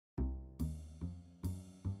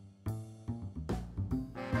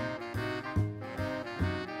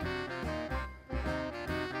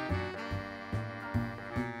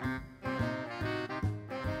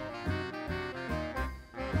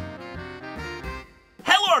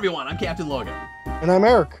everyone, I'm Captain Logan. And I'm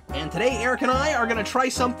Eric. And today, Eric and I are going to try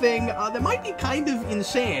something that might be kind of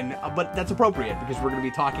insane, but that's appropriate because we're going to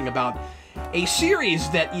be talking about a series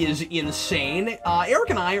that is insane.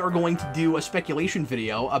 Eric and I are going to do a speculation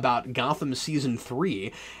video about Gotham Season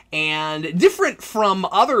 3, and different from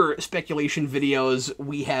other speculation videos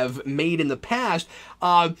we have made in the past,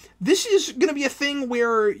 this is going to be a thing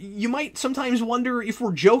where you might sometimes wonder if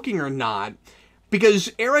we're joking or not,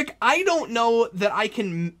 because, Eric, I don't know that I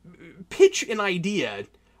can pitch an idea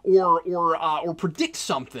or predict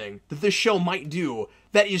something that this show might do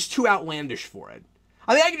that is too outlandish for it.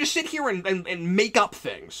 I think I can just sit here and make up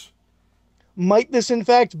things. Might this, in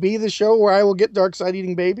fact, be the show where I will get Darkseid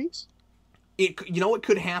eating babies? You know what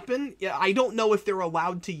could happen? I don't know if they're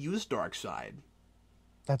allowed to use Darkseid.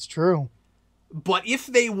 That's true. But if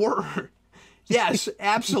they were, yes,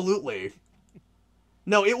 absolutely.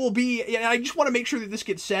 No, it will be, and I just want to make sure that this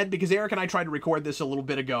gets said, because Eric and I tried to record this a little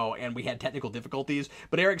bit ago, and we had technical difficulties,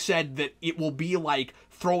 but Eric said that it will be like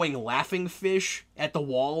throwing laughing fish at the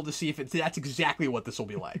wall to see if that's exactly what this will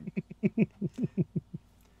be like.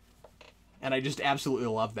 And I just absolutely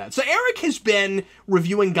love that. So Eric has been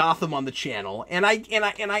reviewing Gotham on the channel, and I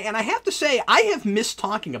have to say, I have missed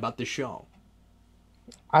talking about this show.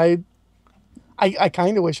 I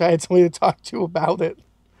kind of wish I had somebody to talk to about it.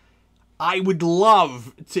 I would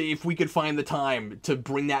love to, if we could find the time, to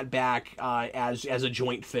bring that back as a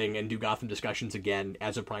joint thing and do Gotham discussions again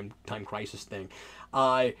as a Prime Time Crisis thing.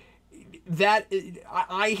 I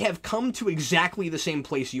have come to exactly the same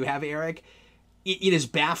place you have, Eric. It is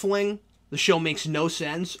baffling. The show makes no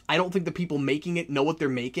sense. I don't think the people making it know what they're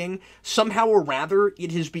making. Somehow or rather,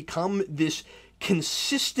 it has become this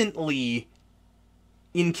consistently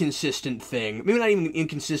inconsistent thing. Maybe not even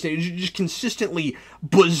inconsistent, it's just consistently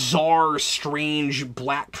bizarre, strange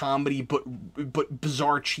black comedy, but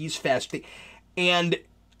bizarre cheese fest thing. And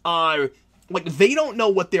like, they don't know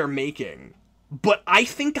what they're making, but I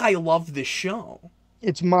think I love this show.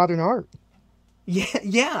 It's modern art.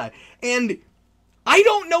 Yeah. And I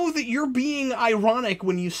don't know that you're being ironic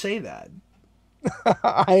when you say that.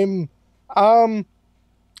 I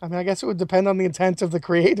mean, I guess it would depend on the intent of the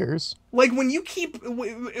creators. Like, when you keep...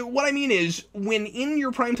 What I mean is, when in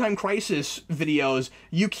your Primetime Crisis videos,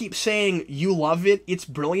 you keep saying you love it, it's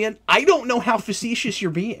brilliant, I don't know how facetious you're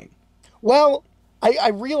being. Well, I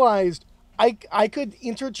realized I could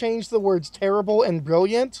interchange the words terrible and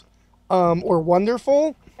brilliant, or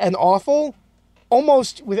wonderful and awful,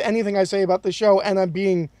 almost with anything I say about the show, and I'm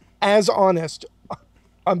being as honest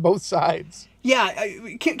on both sides. Yeah,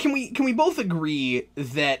 can we both agree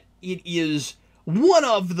that it is one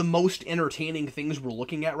of the most entertaining things we're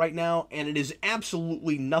looking at right now, and it is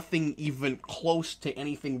absolutely nothing even close to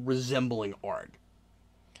anything resembling art?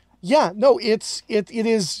 Yeah, no, it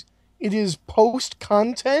is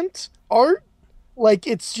post-content art. Like,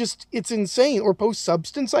 it's insane. Or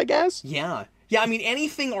post-substance, I guess. Yeah, I mean,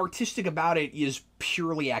 anything artistic about it is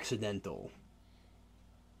purely accidental.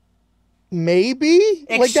 Maybe?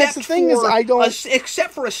 Like, that's the thing, is I don't...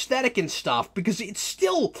 Except for aesthetic and stuff, because it's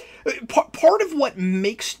still... Part of what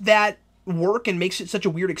makes that work and makes it such a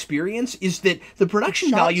weird experience is that the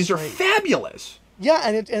production values are fabulous. Yeah,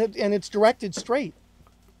 and it's directed straight.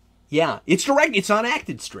 Yeah, it's not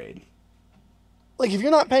acted straight. Like, if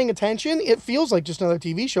you're not paying attention, it feels like just another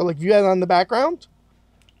TV show. Like, if you had it on the background...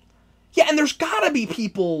 Yeah, and there's gotta be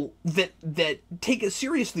people that take it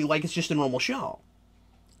seriously like it's just a normal show.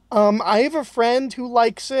 I have a friend who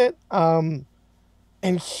likes it, and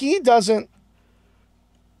he doesn't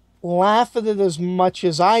laugh at it as much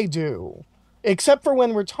as I do, except for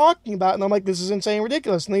when we're talking about it, and I'm like, this is insane and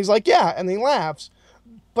ridiculous, and he's like, yeah, and he laughs.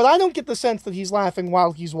 But I don't get the sense that he's laughing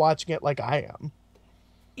while he's watching it like I am.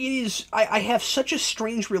 It is, I have such a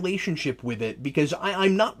strange relationship with it, because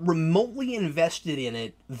I'm not remotely invested in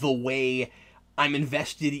it the way I'm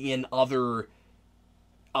invested in other...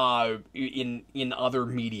 in other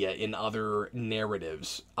media, in other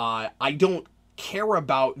narratives. I don't care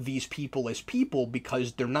about these people as people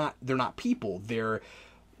because they're not people. They're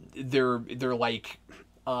like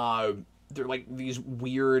these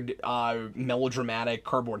weird melodramatic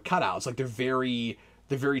cardboard cutouts. Like, they're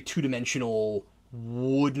very two-dimensional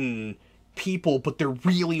wooden people, but they're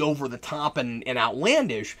really over the top and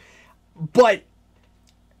outlandish. But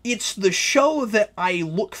it's the show that I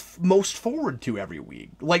look most forward to every week.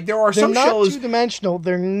 Like, there are some shows... They're not two-dimensional,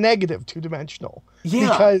 they're negative two-dimensional. Yeah,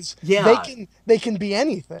 because they can be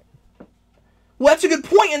anything. Well, that's a good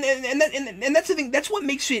point, and that's the thing. That's what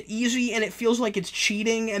makes it easy, and it feels like it's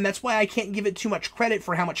cheating, and that's why I can't give it too much credit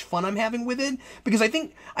for how much fun I'm having with it, because I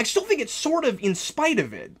still think it's sort of in spite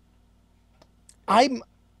of it.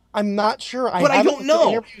 I'm not sure. But I don't know.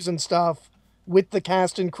 Interviews and stuff with the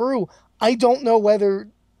cast and crew. I don't know whether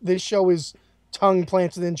this show is tongue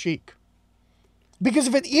planted in cheek. Because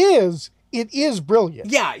if it is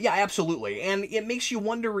brilliant. Yeah, absolutely. And it makes you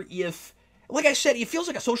wonder if, like I said, it feels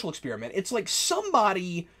like a social experiment. It's like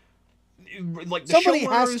somebody, like the somebody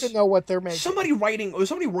has to know what they're making. Somebody writing or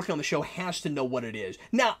somebody working on the show has to know what it is.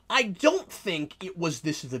 Now, I don't think it was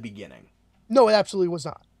this at the beginning. No, it absolutely was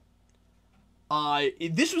not.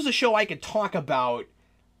 This was a show I could talk about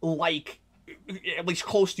like at least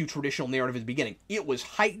close to traditional narrative at the beginning. It was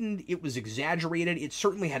heightened, it was exaggerated, it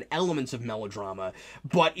certainly had elements of melodrama,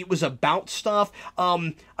 but it was about stuff. I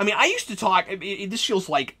mean, I used to talk, this feels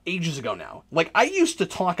like ages ago now, like, I used to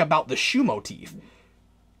talk about the shoe motif.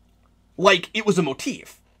 Like, it was a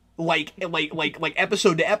motif. Like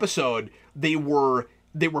episode to episode, they were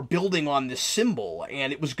building on this symbol,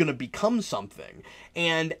 and it was going to become something.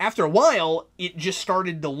 And after a while, it just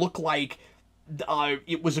started to look like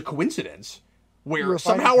it was a coincidence, where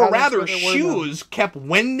somehow or rather shoes kept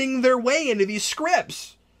wending their way into these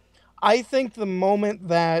scripts. I think the moment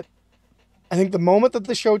that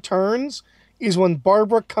the show turns is when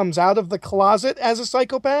Barbara comes out of the closet as a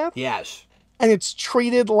psychopath. Yes. And it's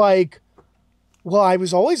treated like, well, I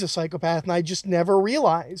was always a psychopath and I just never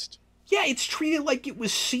realized. Yeah, it's treated like it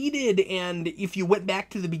was seeded, and if you went back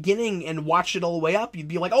to the beginning and watched it all the way up, you'd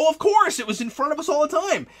be like, oh, of course, it was in front of us all the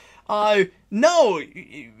time. No,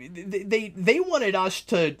 they wanted us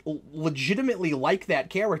to legitimately like that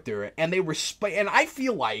character, and and I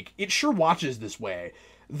feel like it sure watches this way,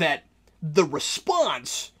 that the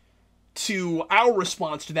response to our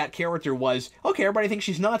response to that character was, okay, everybody thinks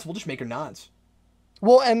she's nuts, we'll just make her nuts.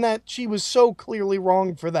 Well, and that she was so clearly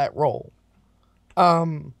wrong for that role.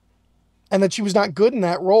 And that she was not good in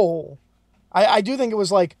that role. I do think it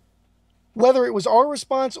was like, whether it was our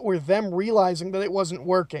response or them realizing that it wasn't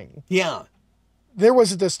working. Yeah. There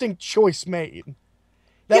was a distinct choice made.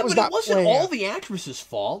 But it wasn't all the actress's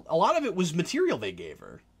fault. A lot of it was material they gave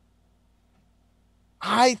her.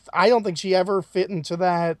 I don't think she ever fit into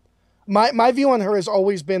that. My view on her has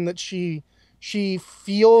always been that she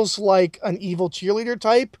feels like an evil cheerleader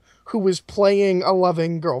type who was playing a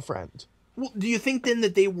loving girlfriend. Well, do you think then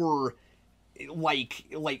that they were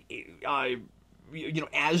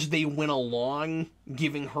as they went along,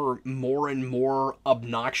 giving her more and more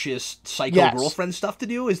obnoxious psycho girlfriend stuff to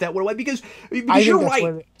do? Is that what it was? Because you're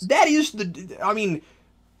right. That is I mean,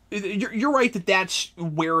 you're right that that's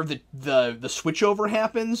where the switchover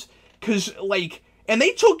happens. Because, and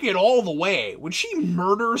they took it all the way. When she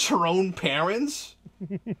murders her own parents.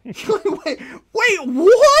 wait,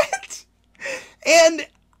 what? And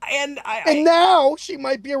now she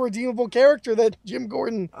might be a redeemable character that Jim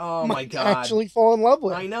Gordon might actually fall in love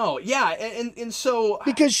with. I know, yeah, and so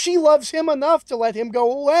because she loves him enough to let him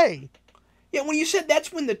go away. Yeah, when you said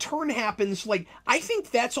that's when the turn happens, I think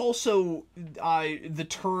that's also the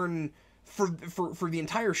turn for the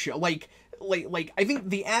entire show. I think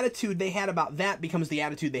the attitude they had about that becomes the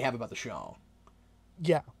attitude they have about the show.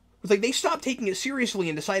 Yeah. It's like they stopped taking it seriously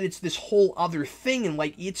and decided it's this whole other thing, and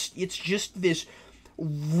it's just this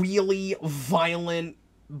really violent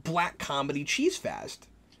black comedy cheese fest.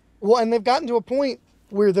 Well, and they've gotten to a point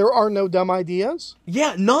where there are no dumb ideas.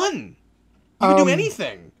 Yeah, none. You can do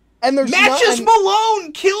anything. And there's Matches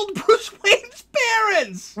Malone killed Bruce Wayne's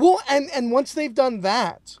parents. Well, and once they've done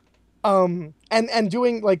that, and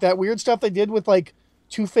doing that weird stuff they did with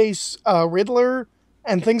Two-Face Riddler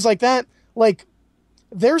and things like that,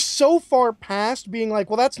 they're so far past being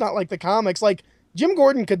well, that's not like the comics. Jim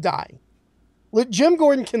Gordon could die. Jim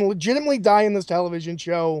Gordon can legitimately die in this television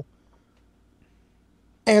show.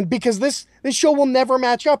 And because this show will never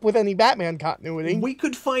match up with any Batman continuity. We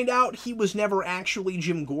could find out he was never actually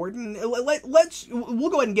Jim Gordon. We'll go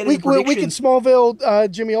ahead and get into predictions. We could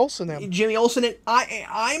Smallville Jimmy Olsen him. Jimmy Olsen it.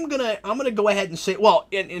 I'm gonna go ahead and say, well,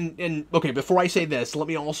 and okay, before I say this, let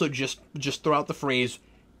me also just throw out the phrase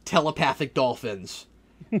telepathic dolphins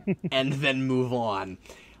and then move on.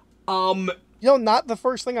 Not the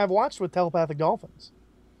first thing I've watched with telepathic dolphins.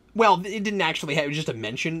 Well, it didn't actually have just a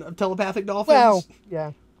mention of telepathic dolphins. Well,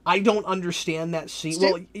 yeah. I don't understand that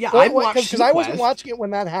scene. I watched because I wasn't watching it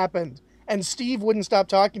when that happened, and Steve wouldn't stop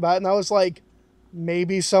talking about it, and I was like,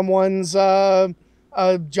 maybe someone's a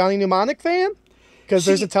Johnny Mnemonic fan, because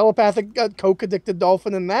there's a telepathic coke-addicted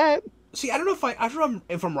dolphin in that. See, I don't know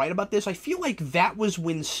if I'm right about this. I feel like that was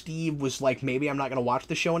when Steve was like, maybe I'm not going to watch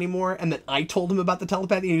the show anymore, and then I told him about the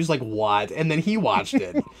telepathy, and he was like, what? And then he watched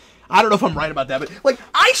it. I don't know if I'm right about that, but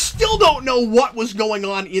I still don't know what was going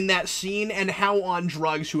on in that scene and how on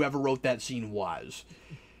drugs whoever wrote that scene was.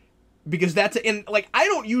 Because that's, and like, I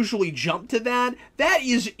don't usually jump to that. That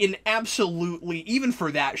is an absolutely, even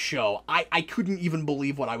for that show, I couldn't even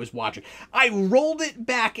believe what I was watching. I rolled it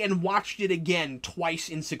back and watched it again twice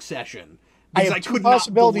in succession. I have two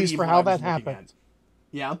possibilities for how that happened.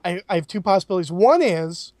 Yeah? I have two possibilities. One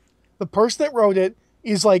is the person that wrote it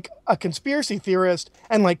is like a conspiracy theorist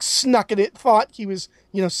and like snuck it, thought he was,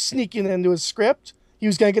 sneaking into his script. He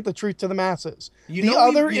was going to get the truth to the masses. There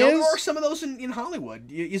are some of those in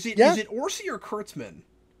Hollywood. Is it Orsi or Kurtzman?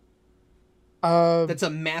 That's a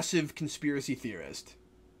massive conspiracy theorist.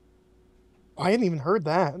 I hadn't even heard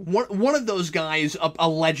that. One of those guys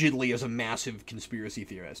allegedly is a massive conspiracy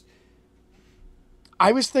theorist.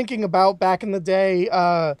 I was thinking about back in the day.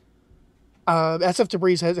 SF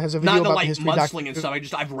Debris has a video about the history of mudslinging and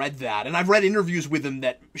stuff. I've read that, and I've read interviews with him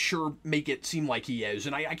that sure make it seem like he is.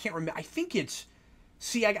 And I can't remember. I think it's.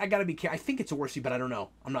 See, I gotta be careful. I think it's Orsi, but I don't know.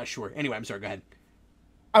 I'm not sure. Anyway, I'm sorry. Go ahead.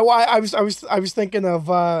 I was thinking of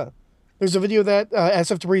there's a video that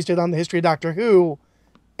SF Debris did on the history of Doctor Who,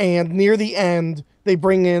 and near the end they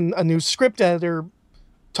bring in a new script editor,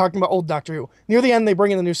 talking about old Doctor Who. Near the end they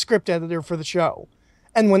bring in a new script editor for the show,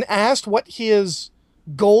 and when asked what his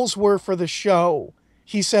goals were for the show,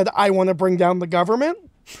 he said, "I want to bring down the government."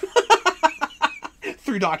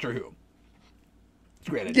 Through Doctor Who. It's a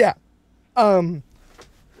great idea. Yeah.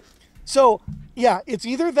 So, yeah, it's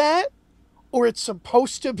either that or it's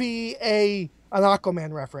supposed to be an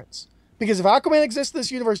Aquaman reference. Because if Aquaman exists in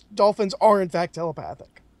this universe, dolphins are in fact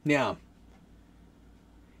telepathic. Yeah.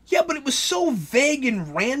 Yeah, but it was so vague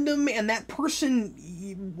and random, and that person,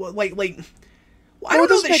 I don't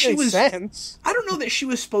know that she was. Sense. I don't know that she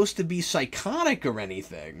was supposed to be psychotic or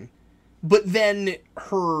anything, but then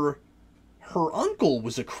her uncle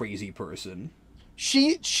was a crazy person.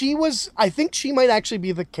 She was. I think she might actually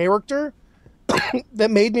be the character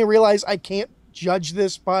that made me realize I can't judge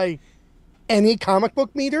this by any comic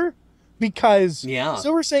book meter, because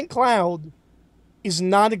Silver St. Cloud is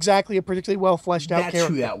not exactly a particularly well fleshed out character. That's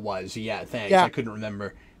who that was. Yeah, thanks. Yeah. I couldn't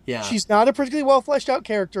remember. Yeah, she's not a particularly well fleshed out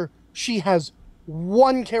character. She has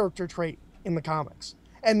one character trait in the comics,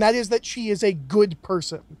 and that is that she is a good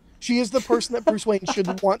person. She is the person that Bruce Wayne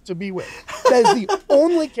should want to be with. That is the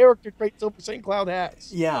only character trait Silver St. Cloud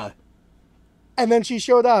has. Yeah. And then she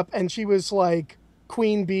showed up, and she was like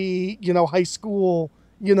Queen Bee, high school,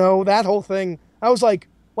 that whole thing. I was like,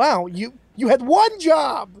 wow, you had one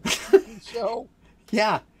job. So.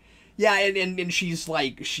 Yeah. Yeah, and she's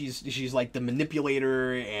like the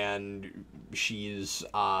manipulator, and she's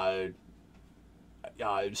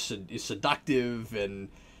seductive, and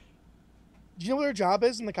do you know what her job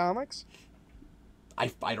is in the comics?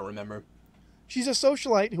 I don't remember. She's a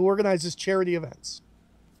socialite who organizes charity events.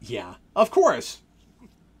 Yeah, of course.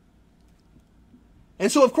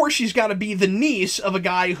 And so, of course, she's got to be the niece of a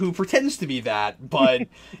guy who pretends to be that, but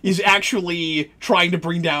is actually trying to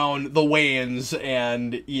bring down the Wayans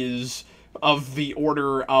and is of the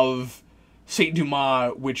order of Saint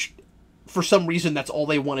Dumas, which, for some reason, that's all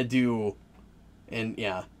they want to do. And,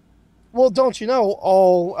 yeah. Well, don't you know,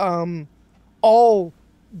 all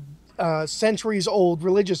centuries-old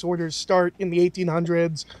religious orders start in the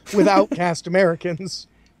 1800s with outcast Americans.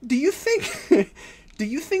 Do you think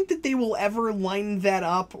that they will ever line that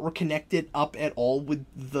up or connect it up at all with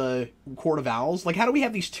the Court of Owls? Like, how do we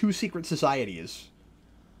have these two secret societies?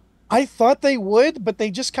 I thought they would, but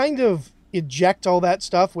they just kind of eject all that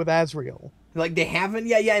stuff with Azrael. Like, they haven't?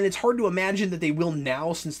 Yeah, and it's hard to imagine that they will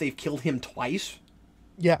now, since they've killed him twice.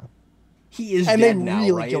 Yeah. He is dead now, right? And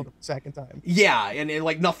they really killed him the second time. Yeah, and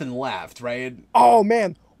like, nothing left, right? Oh,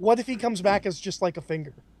 man. What if he comes back as just like a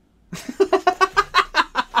finger?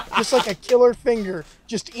 Just like a killer finger,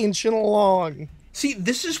 just inching along. See,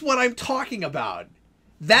 this is what I'm talking about.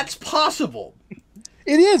 That's possible.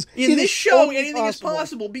 It is. In this show, anything is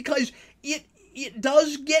possible, because it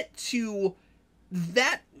does get to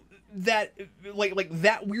that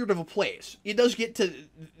weird of a place. It does get to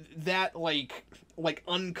that like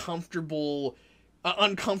uncomfortably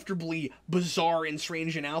bizarre and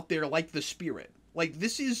strange and out there, like The Spirit. Like,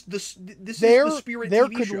 this is the Spirit TV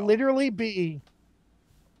show.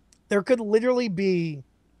 There could literally be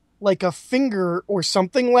like a finger or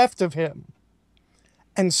something left of him,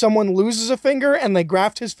 and someone loses a finger and they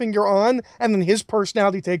graft his finger on, and then his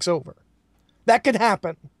personality takes over. That could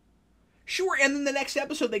happen. Sure, and then the next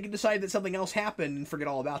episode they could decide that something else happened and forget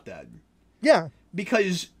all about that. Yeah.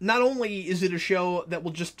 Because not only is it a show that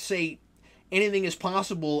will just say anything is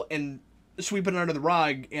possible and sweep it under the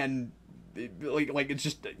rug, and like it's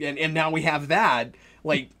just, and now we have that,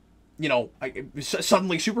 like,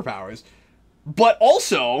 suddenly superpowers, but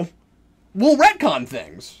also we'll retcon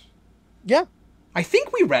things. Yeah. I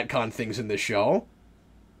think we retcon things in this show.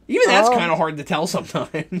 Even that's kind of hard to tell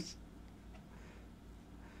sometimes.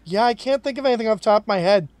 Yeah, I can't think of anything off the top of my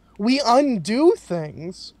head. We undo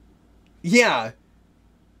things. Yeah.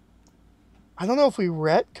 I don't know if we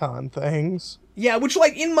retcon things. Yeah, which,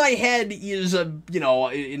 like, in my head is a, you know,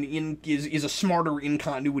 is a smarter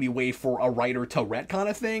in-continuity way for a writer to retcon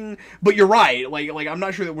a thing. But you're right. Like I'm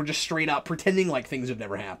not sure that we're just straight up pretending like things have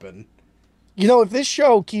never happened. You know, if this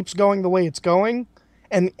show keeps going the way it's going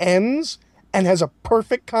and ends and has a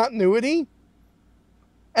perfect continuity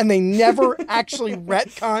and they never actually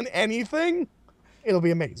retcon anything, it'll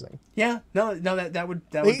be amazing. Yeah, no, that would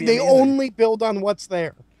be amazing. They only build on what's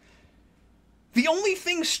there. The only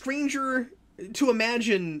thing stranger to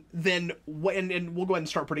imagine than, and we'll go ahead and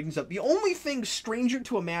start predicting stuff. The only thing stranger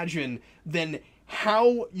to imagine than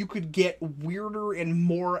how you could get weirder and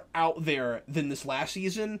more out there than this last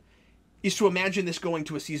season is to imagine this going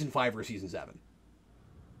to a season 5 or a season 7.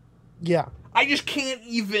 Yeah. I just can't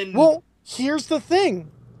even. Well, here's the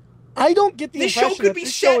thing. I don't get the impression show could that be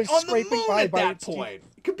this set show is on the scraping moon by at that its point.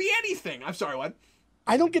 teeth. It could be anything. I'm sorry, what?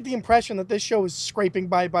 I don't get the impression that this show is scraping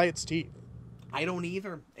by its teeth. I don't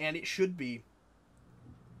either, and it should be.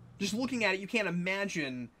 Just looking at it, you can't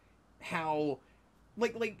imagine how,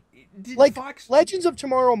 like Fox... Legends of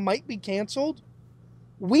Tomorrow might be canceled.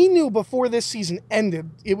 We knew before this season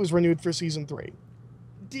ended it was renewed for season 3.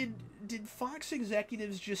 Did Fox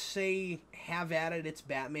executives just say, "Have at it, it's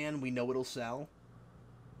Batman. We know it'll sell"?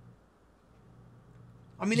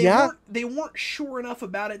 I mean, they weren't sure enough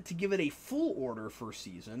about it to give it a full order first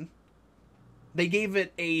season. They gave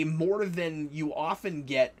it a more than you often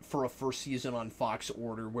get for a first season on Fox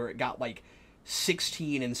order, where it got like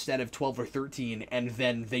 16 instead of 12 or 13, and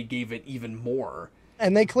then they gave it even more.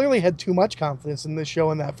 And they clearly had too much confidence in this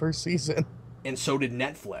show in that first season. And so did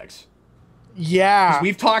Netflix. Yeah. 'Cause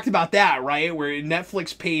we've talked about that, right? Where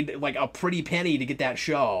Netflix paid like a pretty penny to get that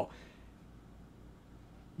show.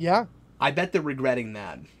 Yeah. I bet they're regretting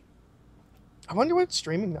that. I wonder what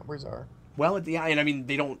streaming numbers are. Well, yeah, and I mean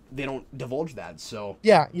they don't divulge that, so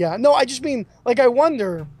yeah. No, I just mean, like, I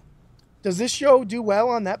wonder, does this show do well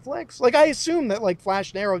on Netflix? Like, I assume that like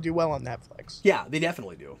Flash and Arrow do well on Netflix. Yeah, they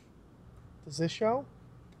definitely do. Does this show?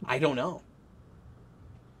 I don't know.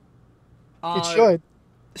 It should.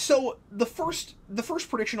 So the first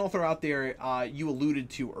prediction I'll throw out there, you alluded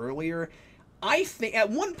to earlier. I think at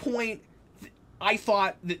one point I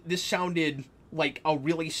thought that this sounded like a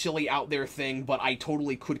really silly out there thing, but I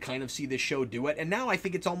totally could kind of see this show do it, and now I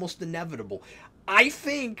think it's almost inevitable. I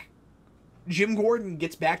think Jim Gordon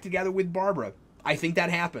gets back together with Barbara. I think that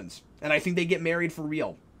happens, and I think they get married for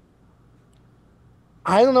real.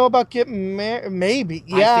 I don't know about getting married. Maybe,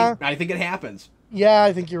 yeah. I think it happens. Yeah,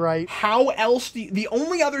 I think you're right. How else the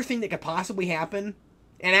only other thing that could possibly happen,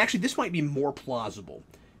 and actually this might be more plausible,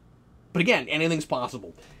 but again, anything's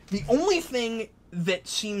possible. The only thing that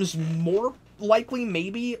seems more likely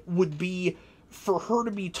maybe would be for her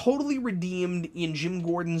to be totally redeemed in Jim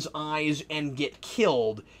Gordon's eyes and get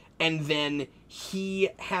killed, and then he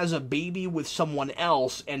has a baby with someone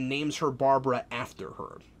else and names her Barbara after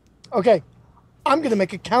her. Okay, I'm going to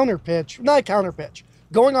make a counter pitch. Not a counter pitch.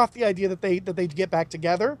 Going off the idea that they get back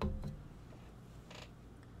together,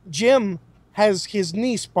 Jim has his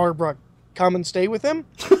niece Barbara come and stay with him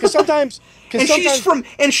because sometimes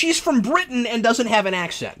she's from Britain and doesn't have an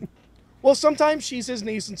accent. Well, sometimes she's his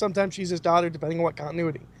niece and sometimes she's his daughter, depending on what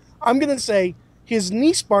continuity. I'm going to say his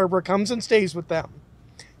niece Barbara comes and stays with them,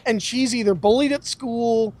 and she's either bullied at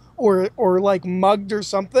school or like mugged or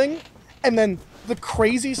something, and then the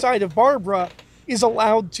crazy side of Barbara is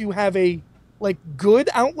allowed to have a like good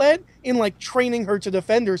outlet in like training her to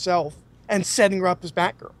defend herself and setting her up as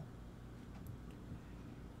Batgirl.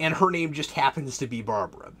 And her name just happens to be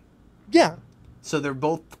Barbara. Yeah. So they're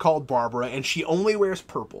both called Barbara, and she only wears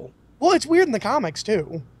purple. Well, it's weird in the comics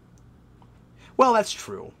too. Well, that's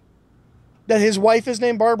true. That his wife is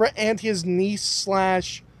named Barbara and his niece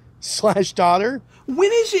slash daughter.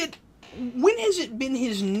 When has it been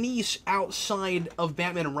his niece outside of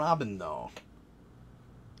Batman and Robin though?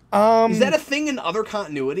 Is that a thing in other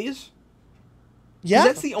continuities? Yeah,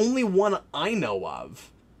 that's the only one I know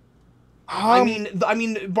of. I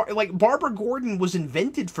mean, like Barbara Gordon was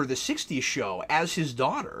invented for the '60s show as his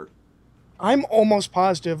daughter. I'm almost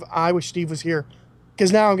positive. I wish Steve was here,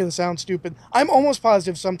 because now I'm going to sound stupid. I'm almost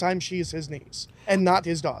positive sometimes she is his niece and not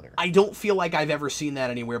his daughter. I don't feel like I've ever seen that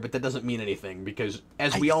anywhere, but that doesn't mean anything because,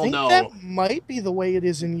 as we all know, that might be the way it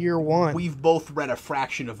is in year one. We've both read a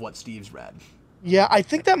fraction of what Steve's read. Yeah, I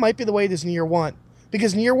think that might be the way it is in year one,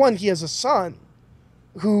 because in year one he has a son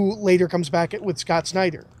who later comes back with Scott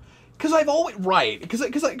Snyder. Because I've always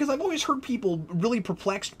because I've always heard people really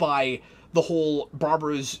perplexed by the whole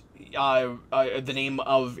Barbara's the name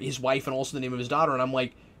of his wife and also the name of his daughter, and I'm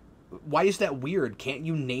like, why is that weird? Can't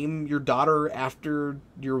you name your daughter after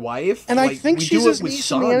your wife? And like, I think she's his niece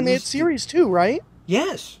in the animated series too, right?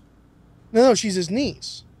 Yes. No, she's his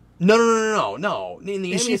niece. No. In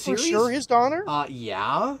the is animated she for series, sure his daughter?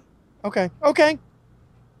 Yeah. Okay.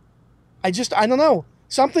 I don't know.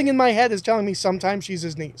 Something in my head is telling me sometimes she's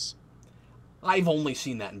his niece. I've only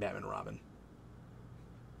seen that in Batman and Robin.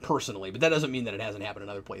 Personally, but that doesn't mean that it hasn't happened in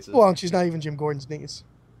other places. Well, and she's not even Jim Gordon's niece.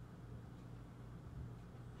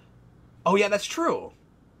 Oh, yeah, that's true.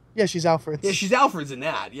 Yeah, she's Alfred's. Yeah, she's Alfred's in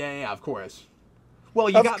that. Yeah, of course.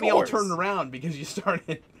 Well, you got me all turned around because you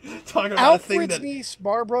started talking about Alfred's a thing that... niece,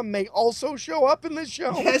 Barbara, may also show up in this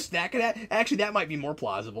show. Yes, that could... Actually, that might be more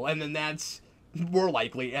plausible, and then that's more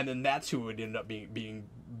likely, and then that's who would end up being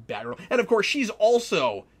Batgirl. And, of course, she's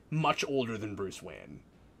also much older than Bruce Wayne.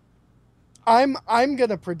 I'm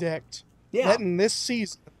gonna predict that in this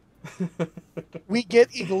season we get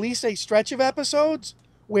at least a stretch of episodes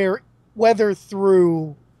where, whether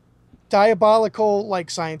through diabolical like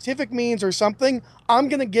scientific means or something, I'm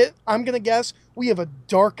gonna guess we have a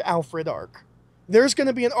dark Alfred arc. There's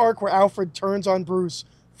gonna be an arc where Alfred turns on Bruce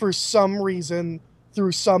for some reason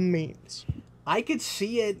through some means. I could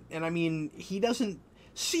see it, and I mean, he doesn't...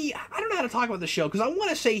 See, I don't know how to talk about the show, because I want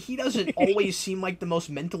to say he doesn't always seem like the most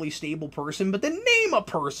mentally stable person, but then name a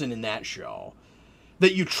person in that show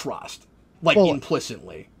that you trust, like, Bullock.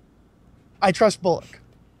 implicitly. I trust Bullock.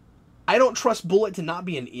 I don't trust Bullock to not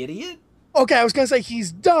be an idiot. Okay, I was going to say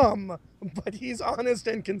he's dumb, but he's honest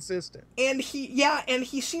and consistent. And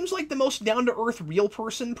he seems like the most down-to-earth real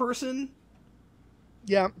person.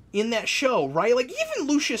 Yeah. In that show, right? Like, even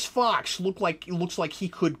Lucius Fox looks like he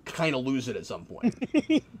could kind of lose it at some point.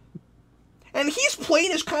 And he's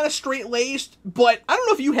playing as kind of straight-laced, but I don't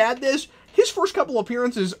know if you had this. His first couple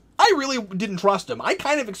appearances, I really didn't trust him. I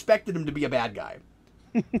kind of expected him to be a bad guy.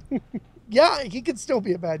 Yeah, he could still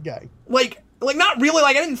be a bad guy. Like not really.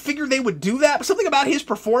 Like, I didn't figure they would do that, but something about his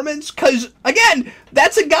performance, because, again,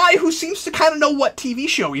 that's a guy who seems to kind of know what TV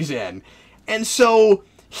show he's in. And so...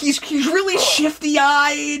 He's really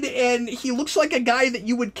shifty-eyed, and he looks like a guy that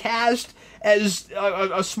you would cast as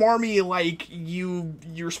a smarmy, like,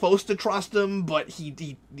 you're supposed to trust him, but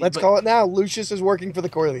Let's call it now. Lucius is working for the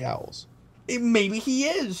Court of the Owls. Maybe he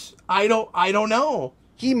is. I don't know.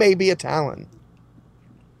 He may be a Talon.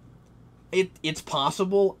 It's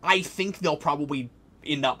possible. I think they'll probably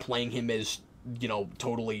end up playing him as...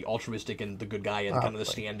 totally altruistic and the good guy and kind of the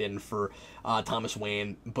stand-in for Thomas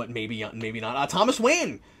Wayne, but maybe not. Thomas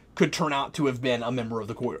Wayne could turn out to have been a member of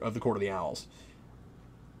the Court of the Owls.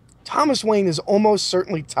 Thomas Wayne is almost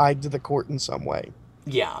certainly tied to the court in some way.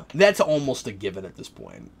 Yeah, that's almost a given at this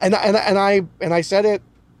point. And I said it.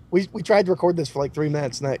 We tried to record this for like 3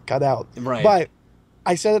 minutes and that cut out. Right. But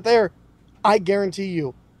I said it there. I guarantee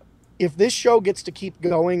you, if this show gets to keep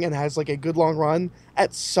going and has like a good long run,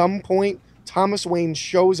 at some point Thomas Wayne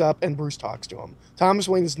shows up and Bruce talks to him. Thomas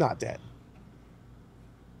Wayne is not dead.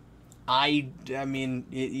 I mean,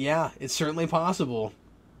 it's certainly possible.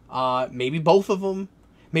 Maybe both of them.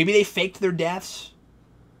 Maybe they faked their deaths.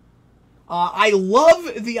 I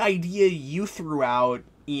love the idea you threw out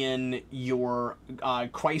in your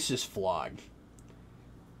Crisis vlog,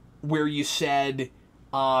 where you said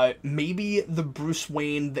maybe the Bruce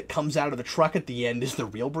Wayne that comes out of the truck at the end is the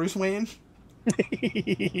real Bruce Wayne.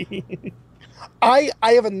 I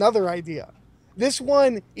have another idea. This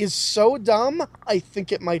one is so dumb, I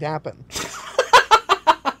think it might happen.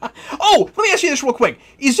 Oh, let me ask you this real quick.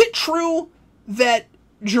 Is it true that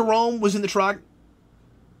Jerome was in the truck?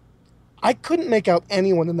 I couldn't make out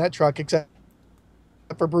anyone in that truck except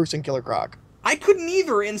for Bruce and Killer Croc. I couldn't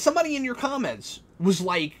either, and somebody in your comments was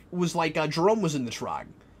like Jerome was in the truck.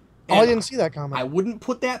 And I didn't see that comment. I wouldn't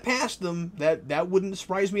put that past them. That wouldn't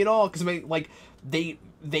surprise me at all, because I mean, like,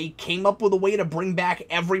 they came up with a way to bring back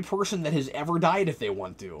every person that has ever died if they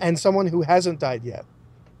want to. And someone who hasn't died yet.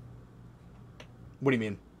 What do you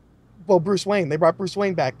mean? Well, Bruce Wayne. They brought Bruce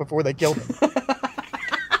Wayne back before they killed him.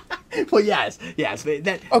 Well, yes.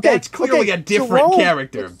 That's clearly a different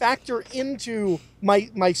character. Would factor into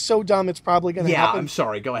my so dumb it's probably going to happen. Yeah, I'm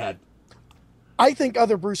sorry. Go ahead. I think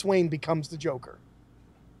other Bruce Wayne becomes the Joker.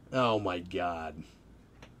 Oh my God.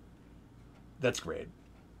 That's great.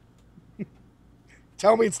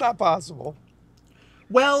 Tell me it's not possible.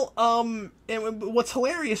 Well, and what's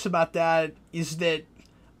hilarious about that is that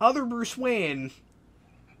other Bruce Wayne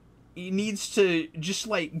needs to just,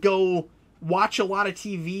 like, go watch a lot of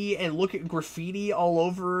TV and look at graffiti all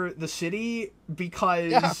over the city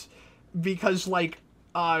because like,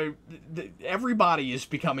 everybody is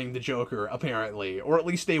becoming the Joker, apparently, or at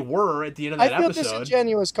least they were at the end of that I feel episode.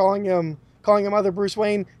 disingenuous calling him other Bruce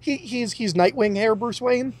Wayne. He's Nightwing hair Bruce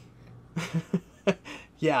Wayne.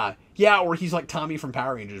 Yeah, or he's like Tommy from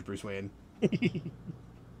Power Rangers Bruce Wayne.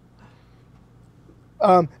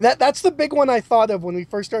 That's the big one I thought of when we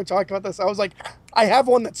first started talking about this. I was like, I have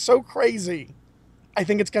one that's so crazy. I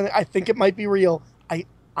think it might be real.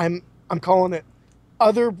 I'm calling it.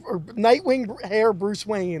 Nightwing hair Bruce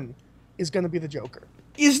Wayne is going to be the Joker.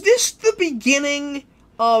 Is this the beginning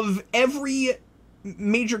of every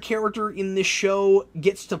major character in this show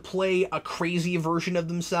gets to play a crazy version of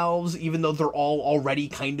themselves, even though they're all already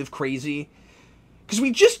kind of crazy? Because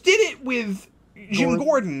we just did it with Jim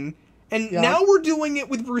Gordon, and now we're doing it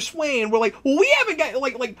with Bruce Wayne. We're like, well, we haven't got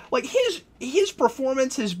like his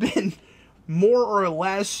performance has been more or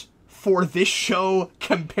less for this show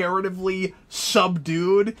comparatively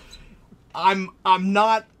subdued. I'm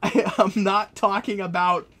not talking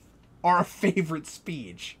about our favorite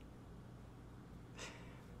speech.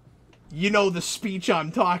 You know the speech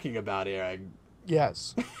I'm talking about, Eric.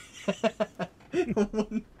 Yes.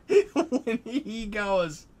 when he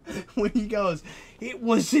goes, it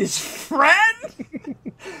was his friend?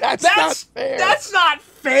 That's not fair. That's not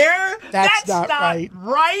fair. That's not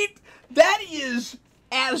right. That is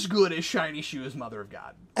as good as Shiny Shoes, Mother of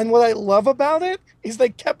God. And what I love about it is they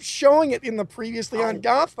kept showing it in the previously on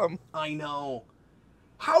Gotham. I know.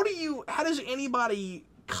 How does anybody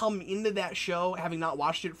come into that show having not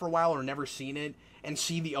watched it for a while or never seen it and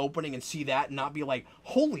see the opening and see that and not be like,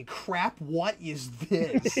 holy crap, what is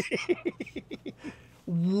this?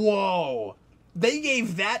 Whoa. They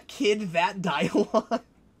gave that kid that dialogue.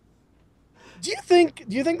 Do you think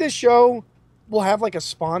this show will have like a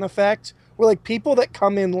Spawn effect where like people that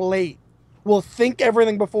come in late will think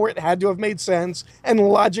everything before it had to have made sense and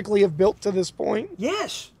logically have built to this point?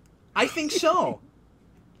 Yes, I think so.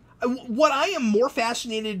 What I am more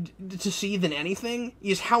fascinated to see than anything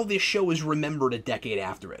is how this show is remembered a decade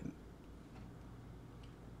after it.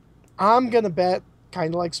 I'm going to bet,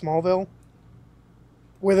 kind of like Smallville,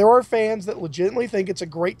 where there are fans that legitimately think it's a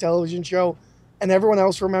great television show and everyone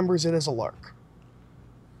else remembers it as a lark.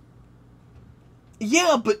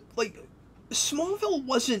 Yeah, but, like, Smallville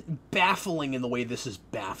wasn't baffling in the way this is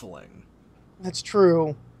baffling. That's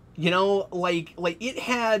true. You know, like it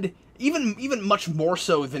had... Even much more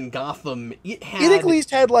so than Gotham, it at least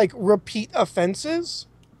had, like, repeat offenses,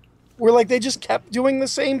 where, like, they just kept doing the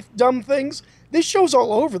same dumb things. This show's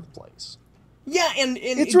all over the place. Yeah, and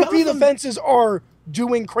its repeat offenses are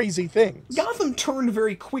doing crazy things. Gotham turned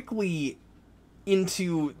very quickly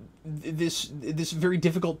into this very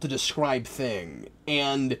difficult to describe thing,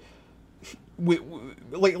 and like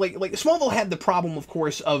Smallville had the problem, of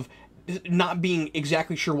course, of not being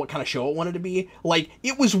exactly sure what kind of show it wanted to be. Like,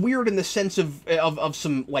 it was weird in the sense of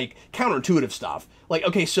some, like, counterintuitive stuff. Like,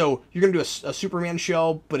 okay, so you're gonna do a Superman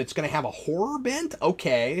show, but it's gonna have a horror bent?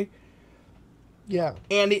 Okay. Yeah.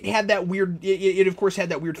 And it had that weird, it of course had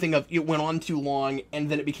that weird thing of it went on too long, and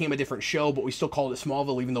then it became a different show, but we still called it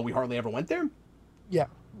Smallville, even though we hardly ever went there. Yeah.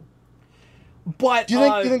 But do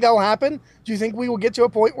you think that will happen? Do you think we will get to a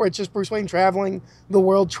point where it's just Bruce Wayne traveling the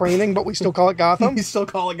world training, but we still call it Gotham? We still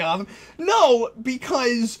call it Gotham? No,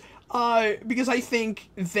 because I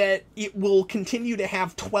think that it will continue to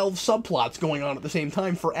have 12 subplots going on at the same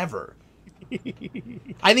time forever.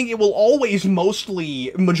 I think it will always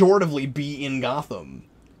majoritively be in Gotham.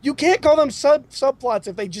 You can't call them subplots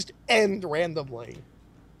if they just end randomly.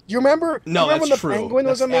 You remember? No, when the true. Penguin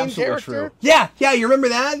was a main character? True. Yeah, you remember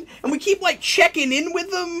that? And we keep, like, checking in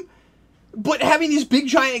with them, but having these big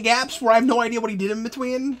giant gaps where I have no idea what he did in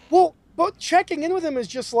between. Well, but checking in with him is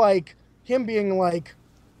just like him being like,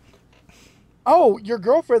 "Oh, your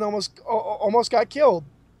girlfriend almost got killed,"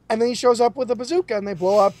 and then he shows up with a bazooka and they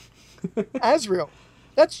blow up Azrael.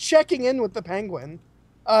 That's checking in with the Penguin.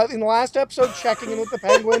 In the last episode, checking in with the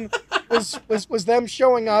Penguin was them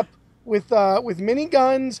showing up with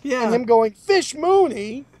miniguns and him going, "Fish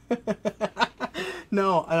Mooney."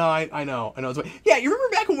 No, I know. Yeah, you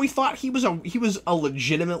remember back when we thought he was a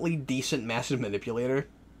legitimately decent massive manipulator?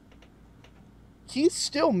 He's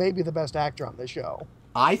still maybe the best actor on the show.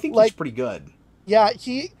 I think he's pretty good. Yeah,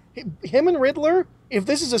 him and Riddler, if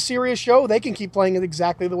this is a serious show, they can keep playing it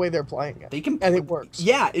exactly the way they're playing it. And it works.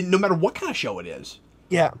 Yeah, no matter what kind of show it is.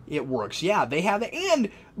 Yeah. It works. Yeah, they have it. And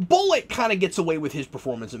Bullet kind of gets away with his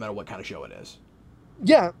performance no matter what kind of show it is.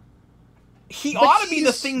 Yeah. He ought to be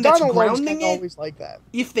the thing that's grounding it. Always like that.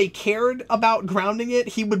 If they cared about grounding it,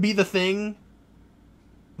 he would be the thing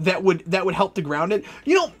that would help to ground it.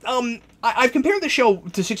 You know, I've compared the show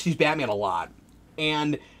to 60s Batman a lot.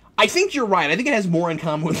 And I think you're right. I think it has more in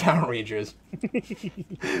common with Power Rangers.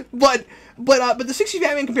 but the 60s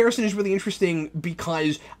Batman comparison is really interesting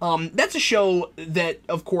because that's a show that,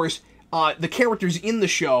 of course, the characters in the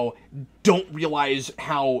show don't realize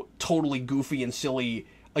how totally goofy and silly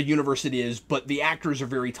a universe it is, but the actors are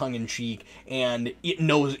very tongue-in-cheek, and it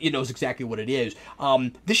knows exactly what it is.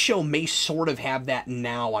 This show may sort of have that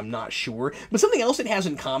now, I'm not sure. But something else it has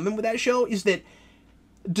in common with that show is that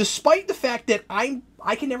despite the fact that I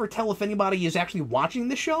can never tell if anybody is actually watching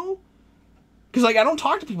the show, because like I don't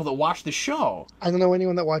talk to people that watch the show. I don't know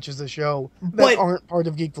anyone that watches the show that aren't part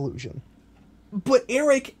of Geekvolution. But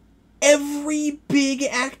Eric, every big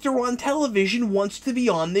actor on television wants to be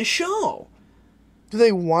on this show. Do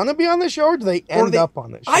they want to be on the show, or do they end up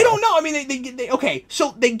on the show? I don't know. I mean, they okay,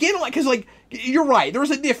 so they get on, because like you're right.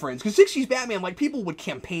 There's a difference because 60s Batman, like people would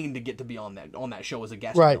campaign to get to be on that show as a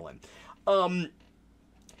guest villain.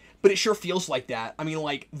 But it sure feels like that. I mean,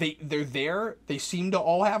 like they're there. They seem to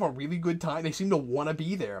all have a really good time. They seem to want to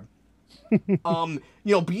be there.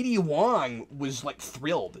 BD Wong was like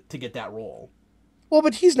thrilled to get that role. Well,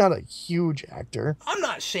 but he's not a huge actor. I'm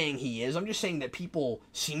not saying he is. I'm just saying that people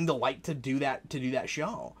seem to like to do that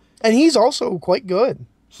show. And he's also quite good.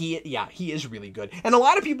 He is really good. And a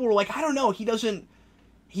lot of people were like, I don't know,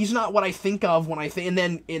 he's not what I think of when I think,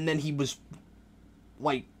 and then he was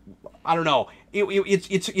like, I don't know. It's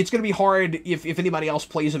going to be hard if anybody else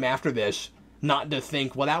plays him after this not to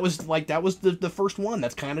think, well, that was the first one.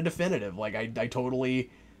 That's kind of definitive. Like I totally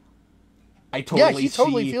yeah, he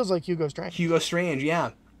totally feels like Hugo Strange. Hugo Strange, yeah.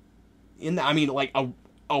 Like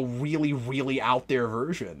a really, really out there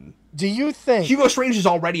version. Do you think Hugo Strange is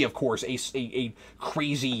already, of course, a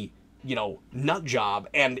crazy, nut job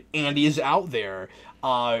and is out there,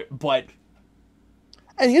 but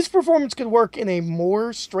and his performance could work in a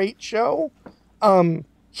more straight show.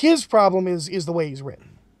 His problem is the way he's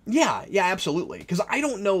written. Yeah, absolutely. Because I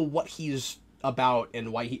don't know what he's about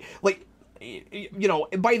and why he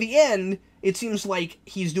by the end, it seems like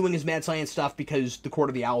he's doing his mad science stuff because the Court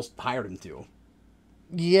of the Owls hired him to.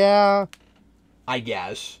 Yeah. I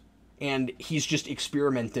guess. And he's just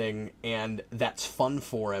experimenting, and that's fun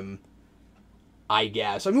for him, I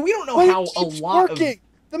guess. I mean, we don't know how a lot of...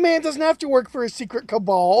 The man doesn't have to work for a secret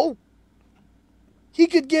cabal. He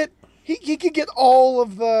could get all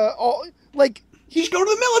of the... Just go to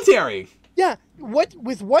the military! Yeah,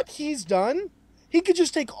 with what he's done... He could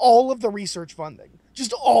just take all of the research funding.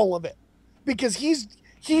 Just all of it. Because he's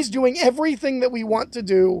doing everything that we want to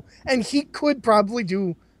do, and he could probably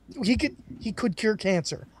do... He could cure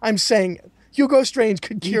cancer. I'm saying it. Hugo Strange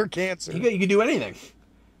could cure cancer. He could do anything.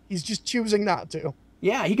 He's just choosing not to.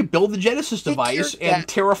 Yeah, he could build the Genesis device and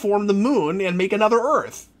terraform the moon and make another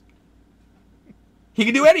Earth. He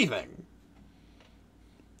could do anything.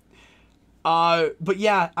 But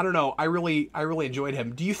yeah, I don't know. I really enjoyed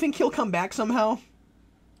him. Do you think he'll come back somehow?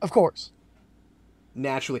 Of course.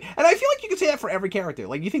 Naturally. And I feel like you could say that for every character.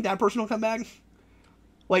 Like, you think that person will come back?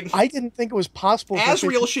 Like, I didn't think it was possible.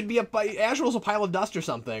 Azrael should be Azrael's a pile of dust or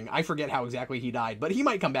something. I forget how exactly he died, but he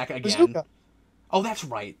might come back again. Bazooka. Oh, that's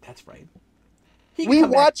right. We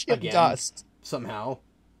watch him dust somehow.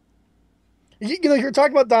 You're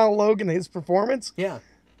talking about Donald Logan and his performance. Yeah.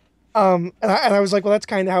 And I was like, well, that's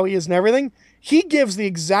kind of how he is and everything. He gives the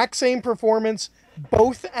exact same performance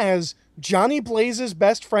both as Johnny Blaze's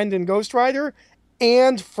best friend in Ghost Rider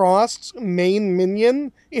and Frost's main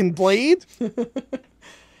minion in Blade. And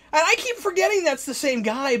I keep forgetting that's the same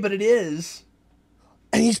guy, but it is.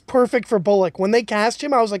 And he's perfect for Bullock. When they cast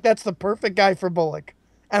him, I was like, that's the perfect guy for Bullock.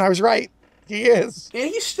 And I was right. He is. And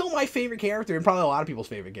he's still my favorite character, and probably a lot of people's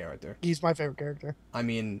favorite character. He's my favorite character. I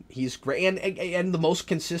mean, he's great, and the most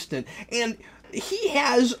consistent. And he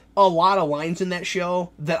has a lot of lines in that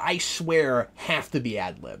show that I swear have to be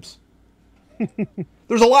ad-libs.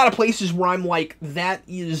 There's a lot of places where I'm like,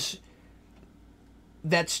 that's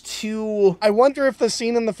too... I wonder if the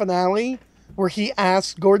scene in the finale where he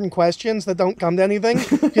asks Gordon questions that don't come to anything,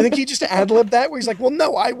 do you think he just ad-libbed that? Where he's like, well,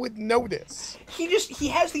 no, I would know this. He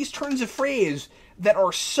has these turns of phrase that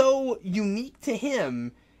are so unique to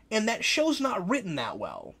him, and that show's not written that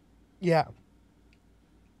well. Yeah.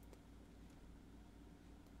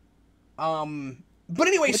 But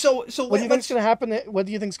anyway, so what do you think's gonna happen? What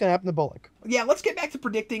do you think's gonna happen to Bullock? Yeah, let's get back to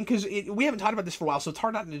predicting, because we haven't talked about this for a while, so it's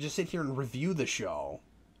hard not to just sit here and review the show.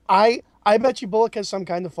 I bet you Bullock has some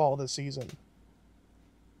kind of fall this season.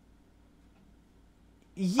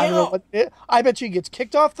 Yeah, I bet you he gets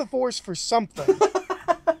kicked off the force for something.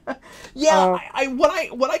 Yeah, what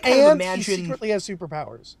I kind of imagine. He secretly has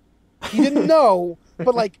superpowers. He didn't know,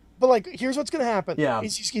 but here's what's gonna happen. Yeah,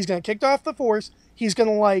 he's gonna kicked off the force. He's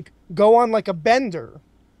gonna go on like a bender,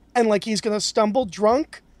 and like he's gonna stumble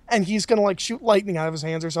drunk, and he's gonna like shoot lightning out of his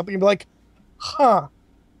hands or something, and be like, "Huh,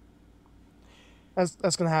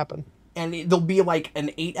 that's gonna happen." And there'll be like an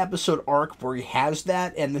 8-episode arc where he has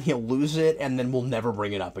that, and then he'll lose it, and then we'll never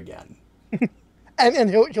bring it up again. and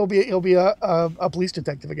he'll be a police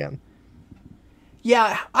detective again.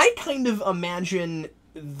 Yeah, I kind of imagine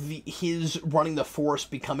his running the force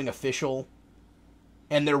becoming official,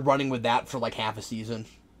 and they're running with that for like half a season.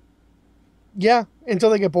 Yeah, until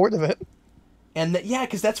they get bored of it. And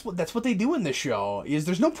because that's what they do in this show. Is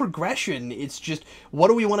there's no progression. It's just what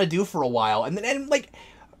do we want to do for a while, and like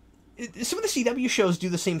some of the CW shows do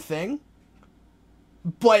the same thing,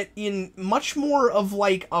 but in much more of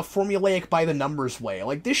like a formulaic by the numbers way.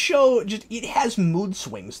 Like this show, it has mood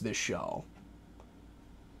swings. This show.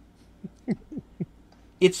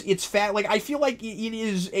 It's fat. Like I feel like it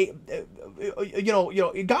is a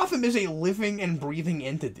Gotham is a living and breathing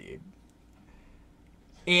entity.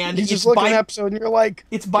 And you just look at an episode and you're like,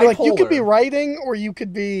 it's bipolar. Like, you could be writing or you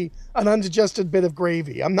could be an undigested bit of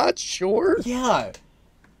gravy. I'm not sure. Yeah.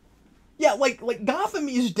 Yeah, like Gotham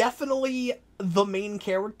is definitely the main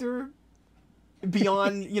character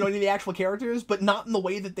beyond, any of the actual characters, but not in the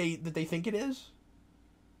way that they think it is.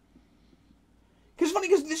 Because it's funny,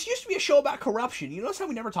 because this used to be a show about corruption. You notice how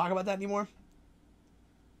we never talk about that anymore?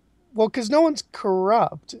 Well, because no one's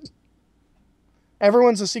corrupt.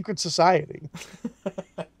 Everyone's a secret society.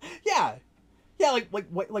 Yeah. Yeah, like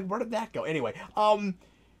where did that go? Anyway,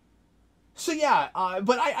 so yeah,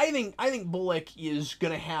 but I think Bullock is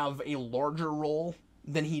gonna have a larger role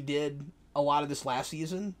than he did a lot of this last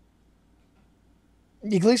season.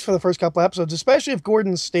 At least for the first couple episodes, especially if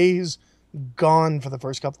Gordon stays gone for the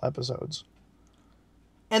first couple episodes.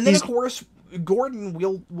 And then, of course, Gordon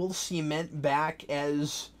will cement back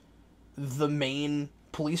as the main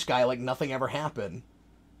police guy like nothing ever happened.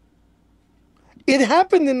 It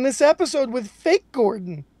happened in this episode with fake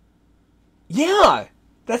Gordon. Yeah,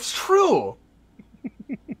 that's true.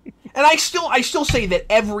 And I still say that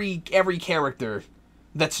every character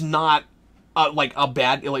that's not like a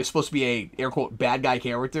bad, like supposed to be a air quote bad guy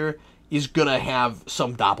character is gonna have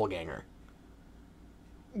some doppelganger.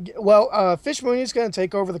 Well, Fish Mooney's gonna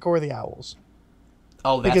take over the Corps of the Owls.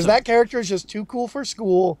 Oh, because that character is just too cool for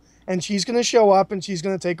school, and she's gonna show up and she's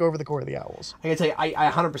gonna take over the Corps of the Owls. I gotta tell you, I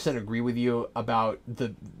 100% agree with you about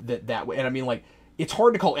that way. And I mean, like, it's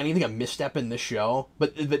hard to call anything a misstep in this show,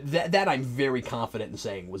 but that I'm very confident in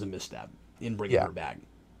saying was a misstep in bringing her back.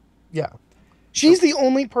 Yeah. She's the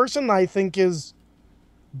only person I think is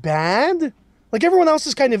bad. Like, everyone else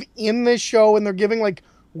is kind of in this show and they're giving, like,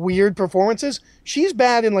 weird performances. She's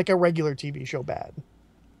bad in, like, a regular TV show bad.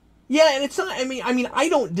 Yeah, and it's not. I mean, I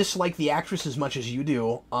don't dislike the actress as much as you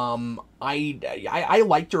do. I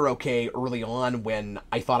liked her okay early on when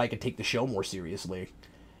I thought I could take the show more seriously.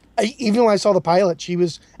 Even when I saw the pilot, she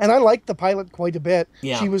was, and I liked the pilot quite a bit.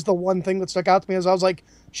 Yeah. She was the one thing that stuck out to me as I was like,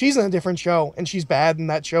 she's in a different show, and she's bad in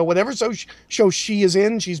that show. Whatever show she is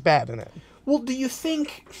in, she's bad in it. Well, do you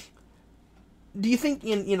think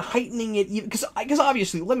in heightening it, because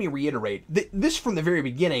obviously, let me reiterate, this from the very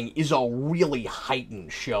beginning is a really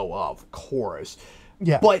heightened show, of course.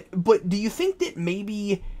 Yeah. But do you think that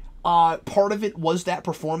maybe part of it was that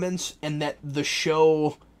performance, and that the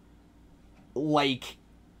show like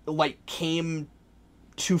came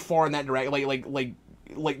too far in that direction,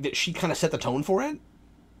 like that she kind of set the tone for it?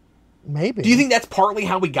 Maybe. Do you think that's partly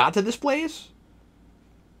how we got to this place?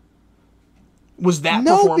 Was that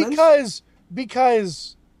performance? No,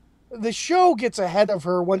 because the show gets ahead of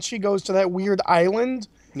her once she goes to that weird island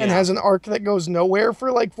and has an arc that goes nowhere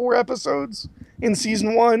for like 4 episodes in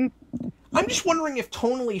season 1. I'm just wondering if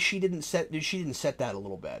tonally she didn't set that a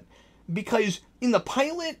little bit, because in the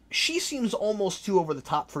pilot she seems almost too over the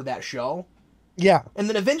top for that show. Yeah. And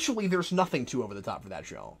then eventually there's nothing too over the top for that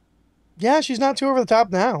show. Yeah, she's not too over the top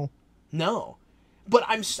now. No. But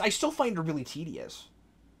I still find her really tedious.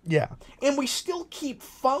 Yeah. And we still keep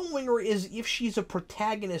following her as if she's a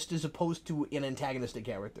protagonist as opposed to an antagonistic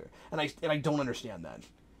character. And I don't understand that.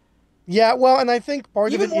 Yeah, well, and I think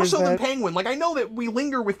part of it is even more so than Penguin. Like, I know that we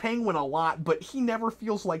linger with Penguin a lot, but he never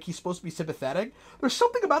feels like he's supposed to be sympathetic. There's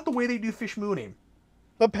something about the way they do Fish Mooney.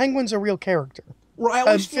 But Penguin's a real character. Where I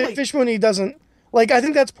always feel like Fish Mooney doesn't... Like, I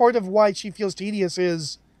think that's part of why she feels tedious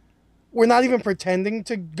is we're not even pretending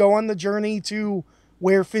to go on the journey to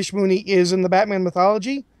where Fish Mooney is in the Batman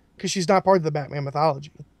mythology, because she's not part of the Batman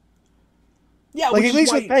mythology. Yeah, like, at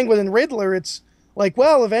least with Penguin and Riddler, it's like,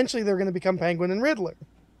 well, eventually they're going to become Penguin and Riddler.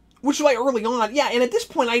 Which is why early on, yeah, and at this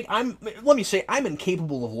point, let me say, I'm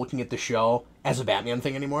incapable of looking at the show as a Batman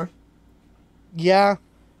thing anymore. Yeah.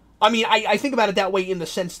 I mean, I think about it that way in the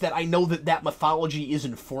sense that I know that mythology is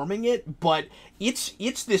informing it, but it's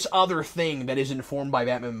this other thing that is informed by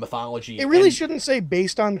Batman mythology. It really shouldn't say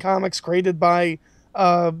based on comics created by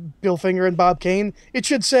Bill Finger and Bob Kane. It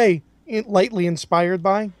should say lightly inspired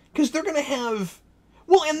by. Because they're going to have...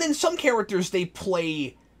 Well, and then some characters, they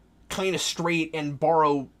play kind of straight and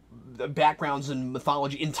borrow backgrounds and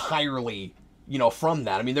mythology entirely, you know, from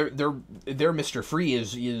that. I mean, their Mr.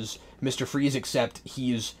 Freeze is Mr. Freeze, except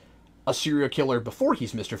he's a serial killer before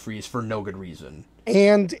he's Mr. Freeze for no good reason.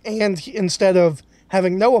 And instead of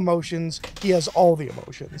having no emotions, he has all the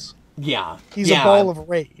emotions. Yeah. He's a ball of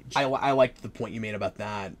rage. I liked the point you made about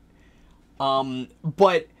that.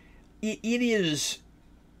 But it is...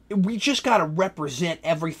 We just gotta represent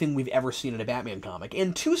everything we've ever seen in a Batman comic.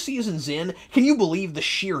 And 2 seasons in, can you believe the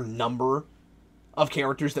sheer number of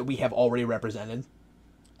characters that we have already represented?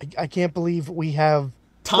 I can't believe we have...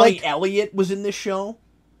 Tommy Elliott was in this show.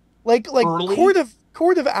 Like Court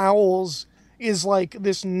of Owls is like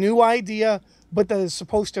this new idea, but that is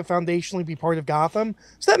supposed to foundationally be part of Gotham.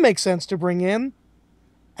 So that makes sense to bring in.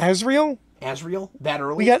 Azrael? That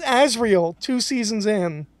early? We got Azrael 2 seasons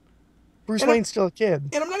in. Bruce Wayne's still a kid.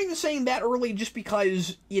 And I'm not even saying that early just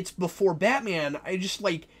because it's before Batman. I just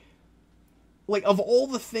like of all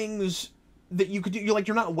the things that you could do,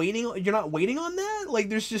 you're not waiting on that? Like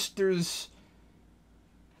there's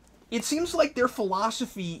it seems like their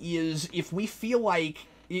philosophy is if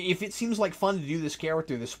it seems like fun to do this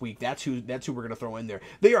character this week, that's who we're gonna throw in there.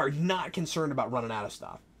 They are not concerned about running out of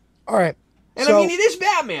stuff. All right. And I mean, it is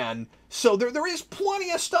Batman, so there is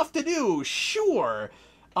plenty of stuff to do, sure.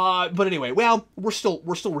 But anyway, well, we're still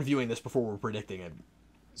reviewing this before we're predicting it.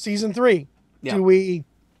 Season 3. Yeah. Do we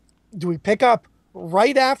pick up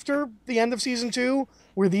right after the end of season 2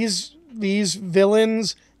 where these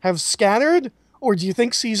villains have scattered? Or do you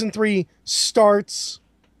think season 3 starts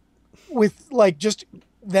with, like, just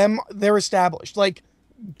they're established? Like,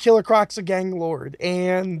 Killer Croc's a gang lord,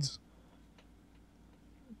 and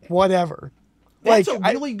whatever. That's a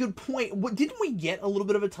really good point. Didn't we get a little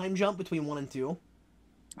bit of a time jump between 1 and 2?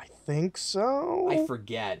 I think so. I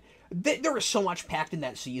forget. There was so much packed in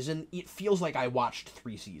that season, it feels like I watched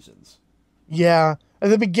 3 seasons. Yeah.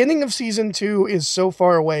 The beginning of season 2 is so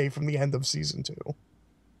far away from the end of season 2.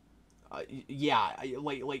 Yeah,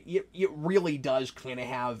 it really does kind of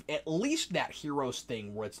have at least that Heroes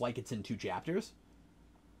thing where it's like it's in 2 chapters.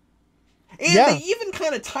 And they even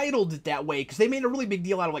kind of titled it that way because they made a really big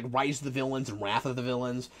deal out of like Rise of the Villains and Wrath of the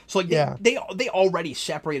Villains. So like they already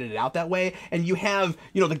separated it out that way. And you have,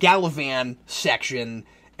 you know, the Galavan section,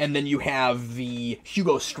 and then you have the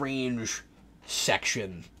Hugo Strange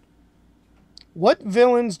section. What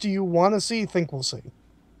villains do you want to think we'll see?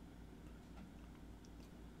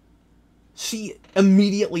 See,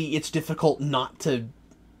 immediately it's difficult not to,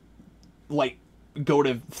 like, go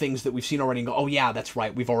to things that we've seen already and go, oh yeah, that's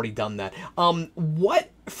right, we've already done that.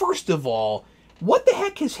 First of all, what the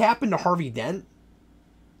heck has happened to Harvey Dent?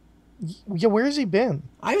 Yeah, where has he been?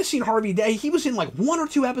 I haven't seen Harvey Dent. He was in like 1 or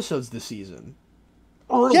 2 episodes this season.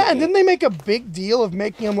 Early. Yeah, and didn't they make a big deal of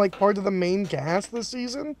making him like part of the main cast this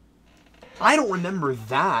season? I don't remember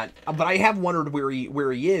that, but I have wondered where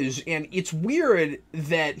he is, and it's weird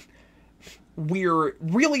that we're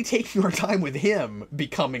really taking our time with him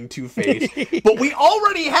becoming Two-Face. But we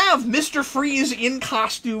already have Mr. Freeze in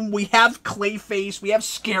costume, we have Clayface, we have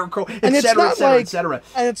Scarecrow, etc., etc.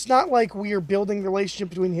 And it's not like we are building the relationship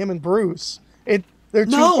between him and Bruce. They're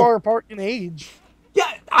too far apart in age.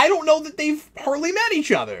 Yeah, I don't know that they've hardly met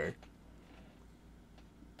each other.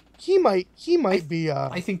 He might be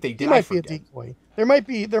I think they did. He might be a decoy. There might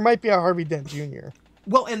be a Harvey Dent Jr.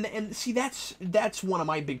 Well, and see, that's one of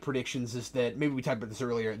my big predictions is that, maybe we talked about this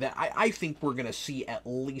earlier, that I think we're going to see at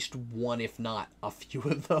least one, if not a few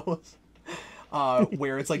of those,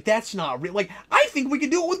 where it's like, that's not real. Like, I think we could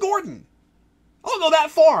do it with Gordon. I'll go that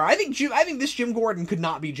far. I think this Jim Gordon could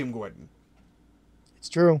not be Jim Gordon. It's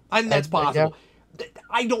true. I think that's possible. Yeah.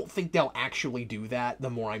 I don't think they'll actually do that, the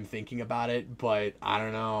more I'm thinking about it, but I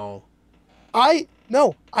don't know.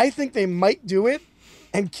 I think they might do it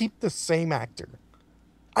and keep the same actor.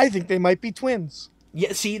 I think they might be twins.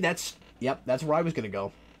 Yeah, see, that's where I was going to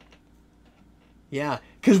go. Yeah,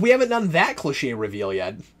 because we haven't done that cliche reveal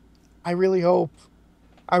yet. I really hope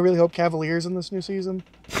Cavalier's in this new season.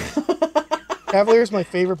 Cavalier's my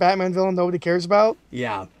favorite Batman villain nobody cares about.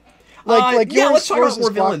 Yeah. Let's talk about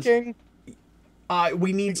more villains. King.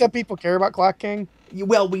 Except people care about Clock King.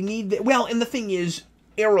 Well, and the thing is,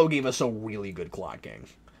 Arrow gave us a really good Clock King.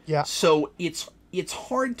 Yeah. So it's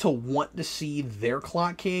hard to want to see their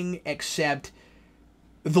Clock King, except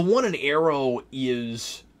the one in Arrow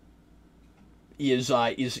is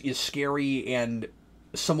is scary and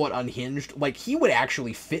somewhat unhinged, like, he would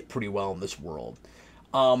actually fit pretty well in this world.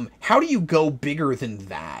 How do you go bigger than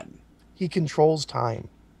that? He controls time.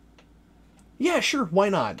 Yeah, sure, why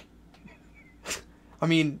not? I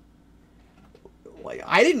mean, like,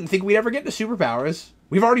 I didn't think we'd ever get to superpowers.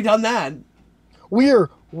 We've already done that. We're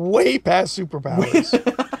way past superpowers.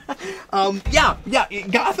 Yeah,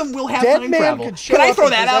 Gotham will have Dead time man travel. could show Can I up throw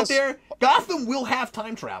and that out possess- there? Gotham will have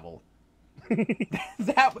time travel.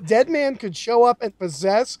 Dead man could show up and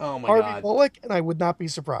possess Oh my Harvey God. Bullock, and I would not be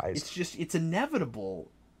surprised. It's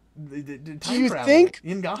inevitable. The Do time you travel think?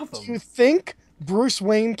 in Gotham? Do you think Bruce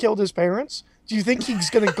Wayne killed his parents? Do you think he's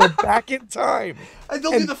gonna go back in time? And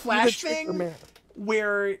they'll and do the Flash Trigger thing Man?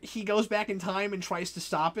 where he goes back in time and tries to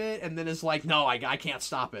stop it, and then is like, "No, I can't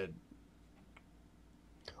stop it."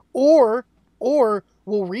 Or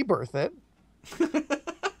we'll rebirth it.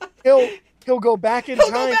 He'll go back in He'll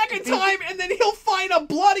time. go back in time, and then he'll find a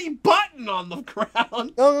bloody button on the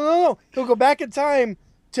ground. No. He'll go back in time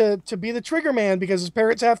to be the Trigger Man because his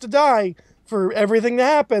parents have to die for everything to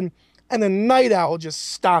happen, and then Night Owl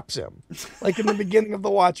just stops him, like in the beginning of the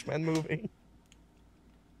Watchmen movie.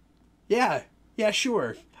 Yeah,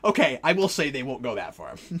 sure. Okay, I will say they won't go that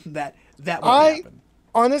far. that won't happen.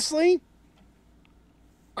 Honestly,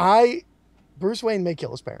 Bruce Wayne may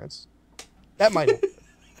kill his parents. That might happen.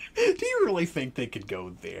 Do you really think they could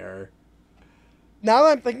go there? Now that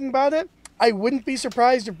I'm thinking about it, I wouldn't be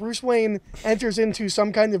surprised if Bruce Wayne enters into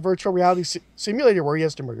some kind of virtual reality simulator where he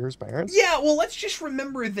has to murder his parents. Yeah, well, let's just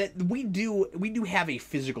remember that we do have a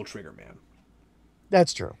physical Trigger Man.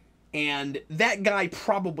 That's true. And that guy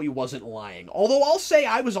probably wasn't lying. Although I'll say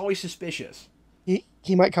I was always suspicious.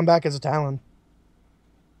 He might come back as a Talon.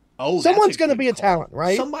 Oh, someone's going to be a Talon,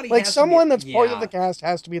 right? Somebody like has someone to be, that's part of the cast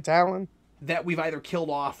has to be a Talon. That we've either killed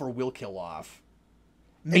off or will kill off.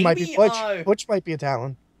 It might be Butch. Butch might be a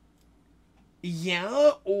Talon.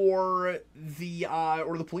 Yeah, or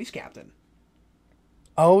the police captain.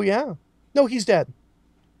 Oh yeah. No, he's dead.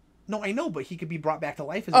 No, I know, but he could be brought back to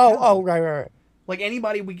life as a Talon. Oh, right. Like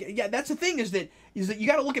anybody yeah, that's the thing is that you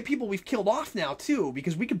got to look at people we've killed off now too,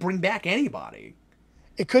 because we could bring back anybody.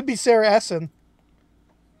 It could be Sarah Essen.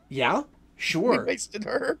 Yeah, sure. We wasted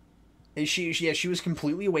her. And she was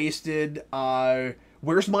completely wasted.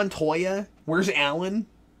 Where's Montoya? Where's Alan?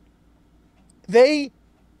 They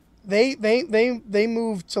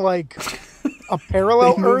moved to like a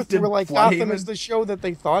parallel Earth where like Gotham is the show that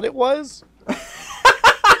they thought it was.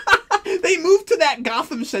 They moved to that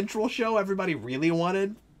Gotham Central show everybody really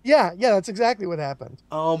wanted. Yeah, that's exactly what happened.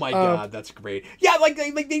 Oh my God, that's great. Yeah, like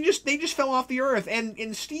they just fell off the earth,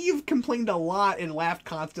 and Steve complained a lot and laughed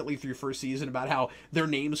constantly through first season about how their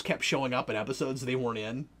names kept showing up in episodes they weren't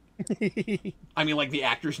in. I mean, like the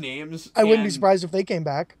actors' names. I wouldn't be surprised if they came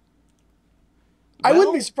back. Well, I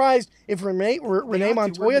wouldn't be surprised if Renee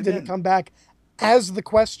Montoya didn't come back as the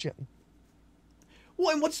Question.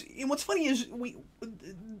 Well, and what's funny is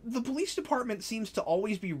the police department seems to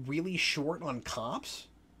always be really short on cops.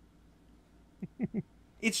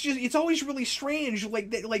 It's always really strange,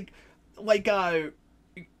 like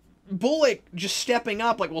Bullock just stepping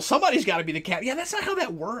up, like, well, somebody's got to be the cat. Yeah, that's not how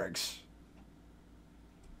that works.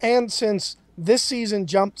 And since this season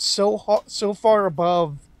jumped so far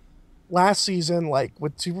above last season, like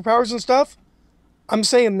with superpowers and stuff, I'm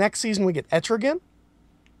saying next season we get Etrigan.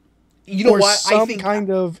 You know what? I think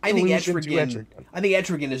Etrigan. I think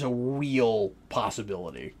Etrigan is a real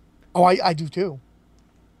possibility. Oh, I do too.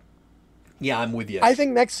 Yeah, I'm with you. I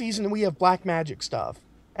think next season we have Black Magic stuff,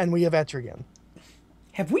 and we have Etrigan.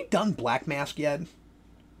 Have we done Black Mask yet?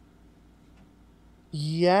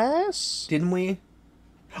 Yes. Didn't we?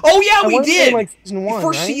 Oh yeah, we did. Like season 1,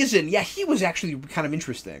 First right? season. Yeah, he was actually kind of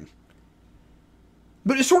interesting.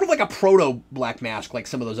 But it's sort of like a proto Black Mask, like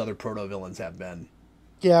some of those other proto villains have been.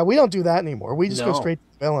 Yeah, we don't do that anymore. We just go straight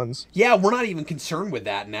to the villains. Yeah, we're not even concerned with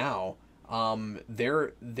that now.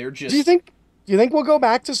 They're just. Do you think we'll go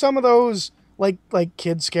back to some of those like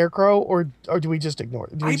Kid Scarecrow, or do we just ignore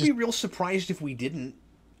it? I'd be real surprised if we didn't,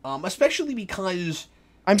 especially because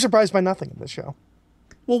I'm surprised by nothing in this show.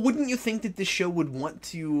 Well, wouldn't you think that this show would want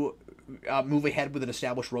to move ahead with an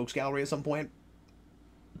established rogues gallery at some point?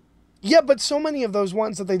 Yeah, but so many of those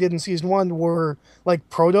ones that they did in season 1 were like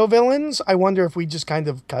proto villains. I wonder if we just kind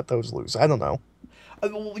of cut those loose. I don't know.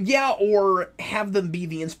 Yeah, or have them be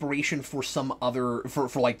the inspiration for some other for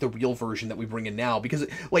like the real version that we bring in now, because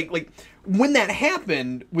like when that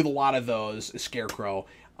happened with a lot of those Scarecrow,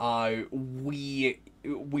 we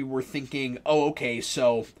were thinking, oh, okay,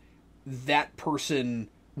 so that person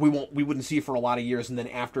we wouldn't see for a lot of years, and then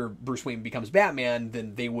after Bruce Wayne becomes Batman,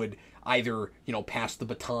 then they would either, you know, pass the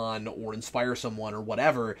baton or inspire someone or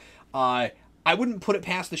whatever. I wouldn't put it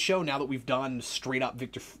past the show now that we've done straight up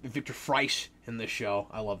Victor Freiss in this show.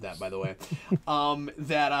 I love that, by the way.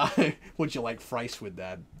 Would you like Freiss with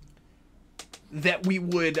that? That we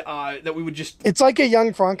would just. It's like a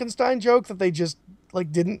Young Frankenstein joke that they just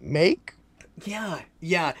like didn't make. Yeah.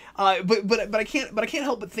 But I can't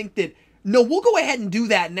help but think that no, we'll go ahead and do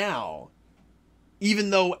that now.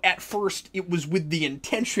 Even though at first it was with the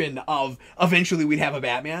intention of eventually we'd have a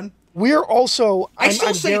Batman. We're also... I'm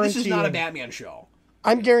say this is not a Batman show.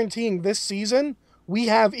 I'm guaranteeing this season we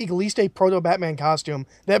have at least a proto-Batman costume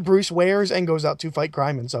that Bruce wears and goes out to fight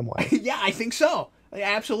crime in some way. Yeah, I think so.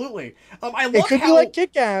 Absolutely. It could be like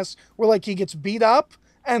Kick-Ass, where like he gets beat up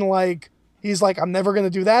and like he's like, I'm never going to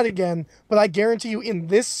do that again. But I guarantee you in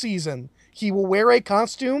this season, he will wear a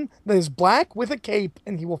costume that is black with a cape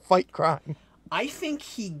and he will fight crime. I think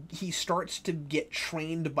he starts to get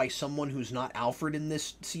trained by someone who's not Alfred in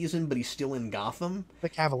this season, but he's still in Gotham. The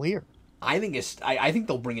Cavalier. I think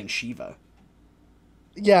they'll bring in Shiva.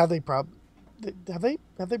 Yeah, they probably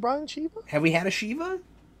have they brought in Shiva? Have we had a Shiva?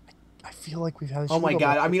 I feel like we've had a Shiva. Oh my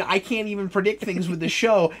god! I mean, I can't even predict things with the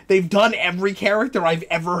show. They've done every character I've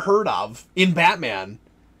ever heard of in Batman.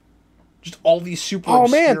 Just all these super. Oh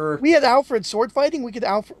obscure... man, we had Alfred sword fighting. We could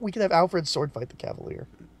have Alfred sword fight the Cavalier.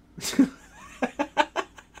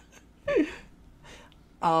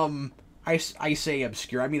 I say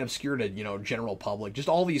obscure. I mean obscure to, you know, general public. Just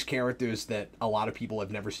all these characters that a lot of people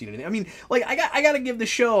have never seen anything. I mean, like I got to give the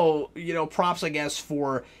show, you know, props I guess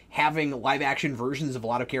for having live action versions of a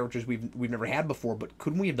lot of characters we've never had before. But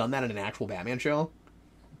couldn't we have done that in an actual Batman show?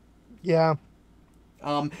 Yeah.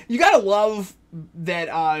 You gotta love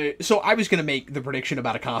that. So I was gonna make the prediction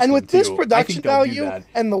about a costume, and with too. this production value that.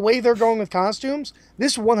 And the way they're going with costumes,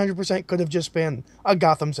 this 100% could have just been a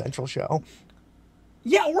Gotham Central show.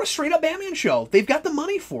 Yeah, or a straight up Batman show. They've got the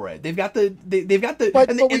money for it. They've got the. But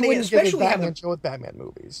we especially get a Batman show with Batman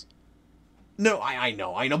movies. No, I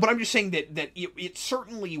know, but I'm just saying that it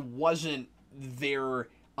certainly wasn't their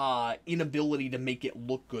inability to make it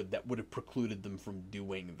look good that would have precluded them from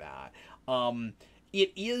doing that.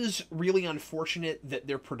 It is really unfortunate that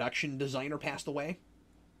their production designer passed away.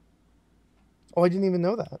 Oh, I didn't even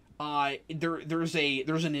know that. There's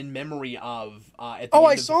an in memory of at the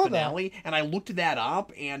end of the finale, that. and I looked that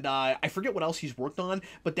up, and I forget what else he's worked on,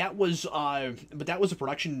 but that was a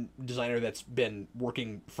production designer that's been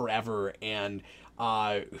working forever and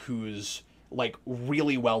who's like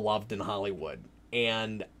really well loved in Hollywood,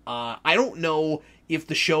 and I don't know if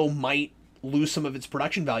the show might lose some of its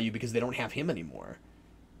production value because they don't have him anymore.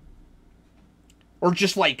 Or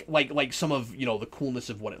just like some of, you know, the coolness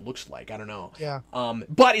of what it looks like. I don't know. Yeah.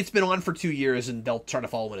 But it's been on for 2 years, and they'll try to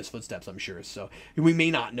follow in his footsteps, I'm sure. So we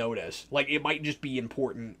may not notice. Like, it might just be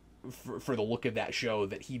important for the look of that show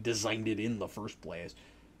that he designed it in the first place.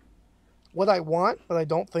 What I want, but I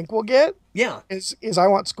don't think we'll get, yeah, is I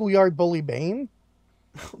want Schoolyard Bully Bane.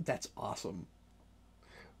 That's awesome.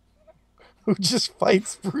 Who just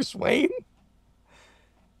fights Bruce Wayne.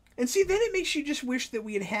 And see, then it makes you just wish that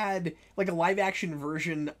we had like a live action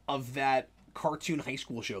version of that cartoon high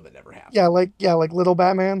school show that never happened. Yeah, like Little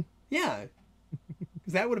Batman. Yeah,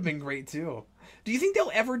 that would have been great too. Do you think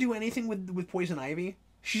they'll ever do anything with Poison Ivy?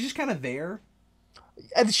 She's just kind of there.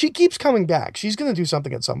 And she keeps coming back. She's gonna do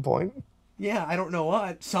something at some point. Yeah, I don't know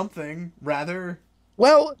what. Something rather.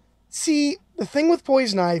 Well, see, the thing with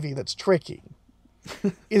Poison Ivy that's tricky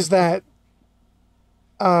is that,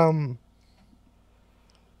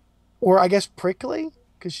 or I guess prickly,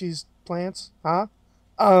 because she's plants, huh?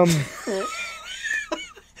 Huh?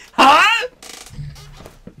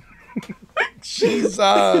 She's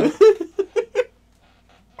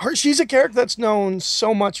she's a character that's known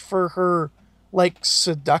so much for her like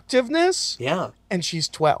seductiveness. Yeah. And she's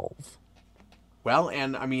 12. Well,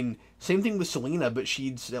 and I mean, same thing with Selena, but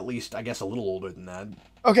she's at least, I guess, a little older than that.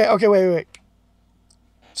 Okay, wait.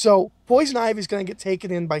 So Poison Ivy's gonna get taken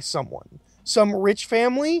in by someone, some rich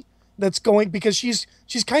family that's going, because she's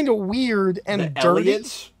kind of weird and the dirty.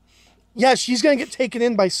 Elliots? Yeah, she's gonna get taken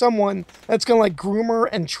in by someone that's gonna like groom her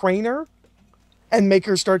and train her, and make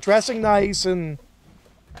her start dressing nice and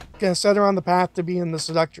gonna set her on the path to being the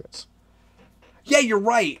seductress. Yeah, you're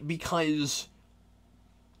right, because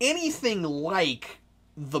anything like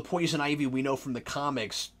the Poison Ivy we know from the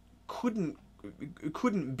comics couldn't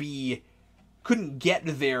get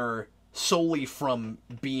there solely from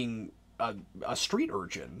being a street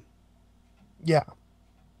urchin. Yeah.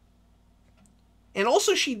 And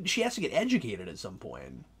also she has to get educated at some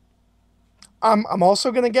point. I'm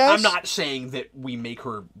also gonna guess. I'm not saying that we make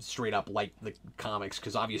her straight up like the comics,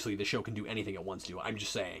 because obviously the show can do anything it wants to. I'm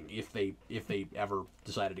just saying if they ever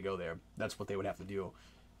decided to go there, that's what they would have to do.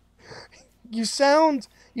 You sound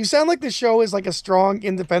like the show is like a strong,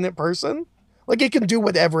 independent person. Like it can do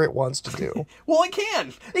whatever it wants to do. Well, it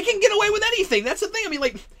can. It can get away with anything. That's the thing. I mean,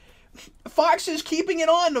 like, Fox is keeping it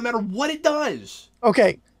on no matter what it does.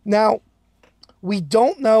 Okay, now we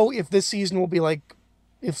don't know if this season will be like,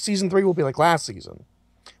 if season 3 will be like last season,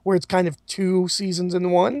 where it's kind of 2 seasons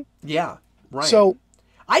in one. Yeah, right. So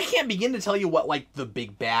I can't begin to tell you what like the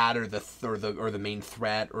big bad or the main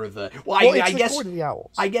threat or the I guess Court of the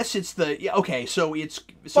Owls. I guess it's the okay. So it's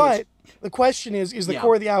the question is the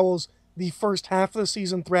Court of the Owls the first half of the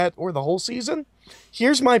season threat or the whole season?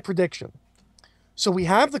 Here's my prediction. So we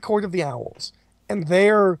have the Court of the Owls, and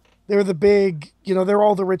they're the big, they're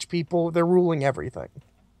all the rich people. They're ruling everything.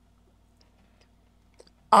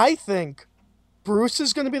 I think Bruce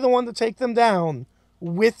is going to be the one to take them down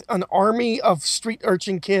with an army of street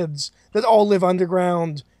urchin kids that all live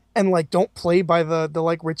underground and like don't play by the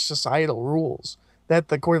like rich societal rules that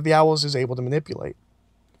the Court of the Owls is able to manipulate.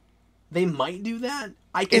 They might do that.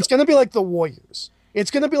 It's going to be like the Warriors.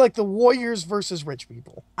 It's going to be like the Warriors versus rich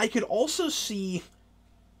people. I could also see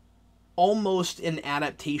almost an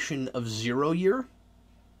adaptation of Zero Year.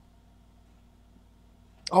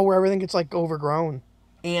 Oh, where everything gets like overgrown.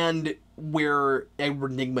 And where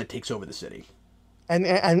Enigma takes over the city.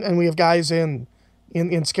 And we have guys in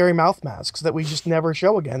scary mouth masks that we just never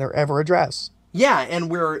show again or ever address. Yeah, and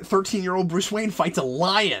where 13-year-old Bruce Wayne fights a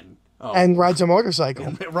lion. Oh. And rides a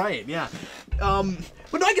motorcycle. Right, yeah.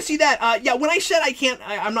 But no, I can see that. Yeah, when I said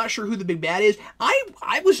I'm not sure who the big bad is,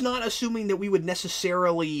 I was not assuming that we would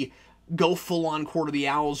necessarily go full-on Court of the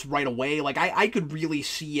Owls right away. Like, I could really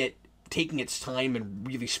see it taking its time and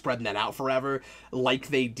really spreading that out forever, like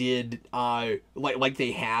they did, like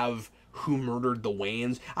they have Who Murdered the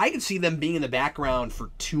Waynes. I could see them being in the background for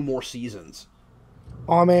 2 more seasons.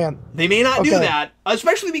 Oh, man. They may not do that,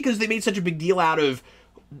 especially because they made such a big deal out of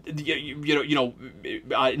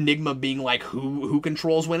Enigma being like who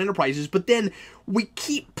controls Wayne Enterprises, but then we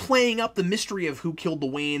keep playing up the mystery of who killed the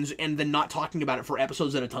Waynes and then not talking about it for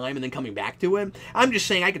episodes at a time and then coming back to it. I'm just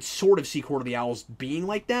saying I could sort of see Court of the Owls being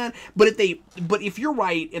like that, but if you're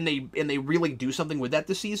right and they really do something with that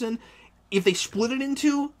this season, if they split it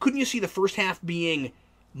into, couldn't you see the first half being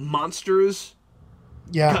monsters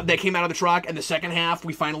that came out of the truck, and the second half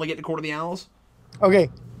we finally get to Court of the Owls? Okay.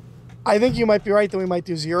 I think you might be right that we might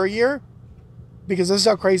do 0 Year, because this is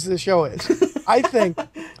how crazy the show is. I think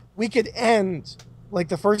we could end like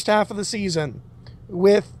the first half of the season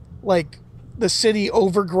with like the city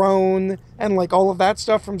overgrown and like all of that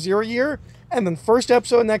stuff from 0 Year, and then first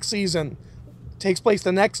episode next season takes place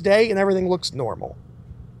the next day and everything looks normal.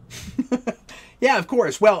 Yeah, of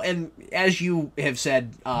course. Well, and as you have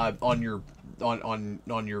said on your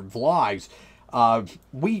vlogs,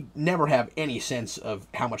 we never have any sense of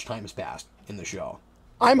how much time has passed in the show.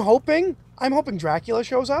 I'm hoping Dracula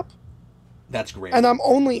shows up. That's great. And I'm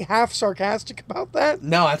only half sarcastic about that.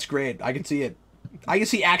 No, that's great. I can see it. I can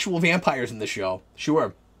see actual vampires in the show.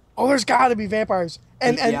 Sure. Oh, there's got to be vampires.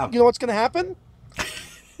 And you know what's going to happen?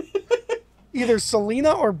 Either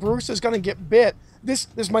Selena or Bruce is going to get bit.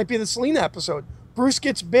 This might be the Selena episode. Bruce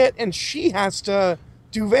gets bit and she has to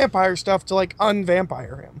do vampire stuff to like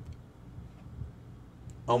unvampire him.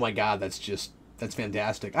 Oh my god, that's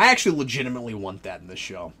fantastic. I actually legitimately want that in this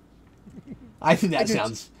show. I think that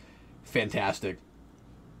sounds fantastic.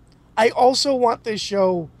 I also want this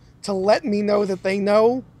show to let me know that they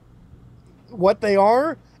know what they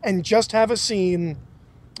are, and just have a scene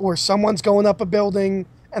where someone's going up a building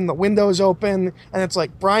and the window's open and it's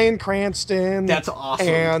like Bryan Cranston. That's awesome.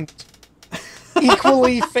 And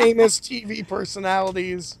equally famous TV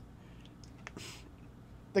personalities.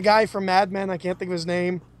 The guy from Mad Men, I can't think of his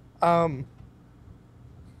name. But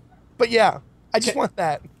yeah, I just want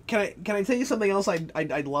that. Can I tell you something else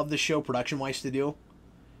I'd love the show production-wise to do?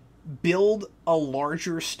 Build a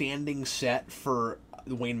larger standing set for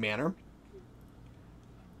the Wayne Manor.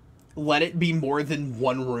 Let it be more than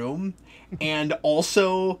one room. And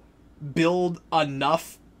also build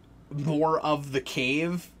enough more of the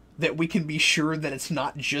cave that we can be sure that it's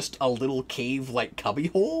not just a little cave-like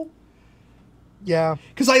cubbyhole. Yeah.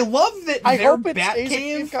 Because I love that I their hope it stays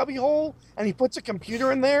Batcave... a cubbyhole, and he puts a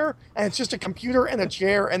computer in there, and it's just a computer and a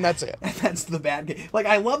chair, and that's it. And that's the Batcave. Like,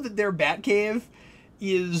 I love that their Batcave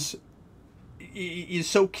is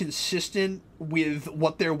so consistent with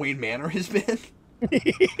what their Wayne Manor has been.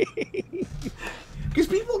 Because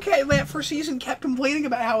people that first season kept complaining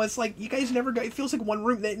about how it's like, you guys never go, it feels like one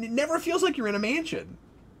room. It never feels like you're in a mansion.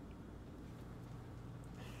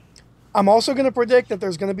 I'm also going to predict that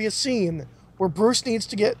there's going to be a scene where Bruce needs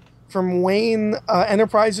to get from Wayne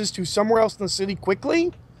Enterprises to somewhere else in the city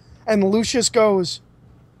quickly, and Lucius goes,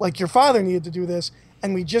 like, your father needed to do this,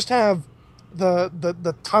 and we just have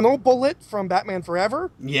the tunnel bullet from Batman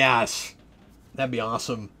Forever. Yes. That'd be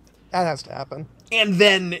awesome. That has to happen. And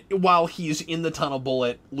then, while he's in the tunnel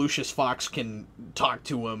bullet, Lucius Fox can talk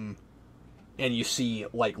to him, and you see,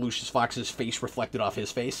 like, Lucius Fox's face reflected off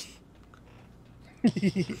his face.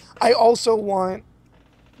 I also want...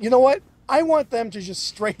 You know what? I want them to just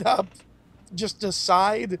straight up just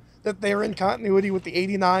decide that they're in continuity with the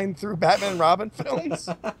 89 through Batman and Robin films.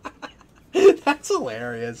 That's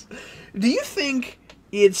hilarious. Do you think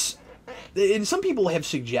it's... And some people have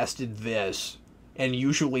suggested this, and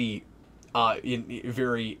usually in a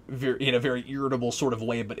very irritable sort of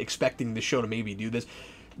way, but expecting the show to maybe do this.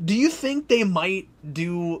 Do you think they might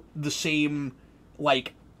do the same,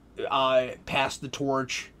 like, pass the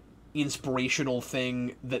torch inspirational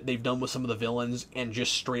thing that they've done with some of the villains and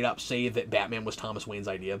just straight up say that Batman was Thomas Wayne's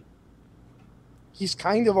idea? He's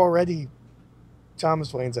kind of already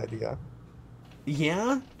Thomas Wayne's idea.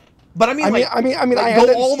 Yeah? But I mean, I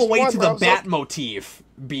go all the way to the Bat like, motif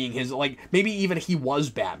being his, like, maybe even he was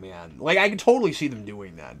Batman. Like, I could totally see them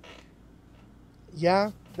doing that.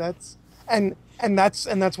 Yeah, that's when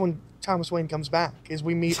Thomas Wayne comes back, is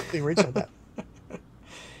we meet the original Batman.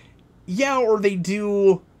 Yeah, or they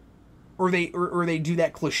do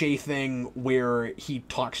that cliche thing where he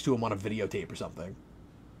talks to him on a videotape or something.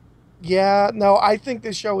 Yeah, no, I think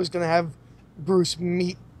this show is going to have Bruce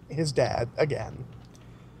meet his dad again.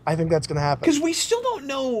 I think that's going to happen. Because we still don't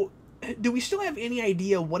know... Do we still have any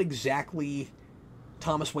idea what exactly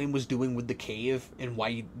Thomas Wayne was doing with the cave and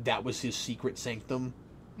why that was his secret sanctum?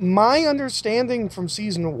 My understanding from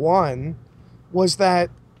season 1 was that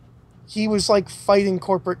he was, like, fighting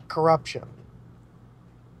corporate corruption.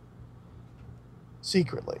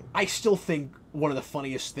 Secretly. I still think one of the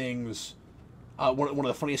funniest things... one of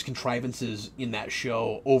the funniest contrivances in that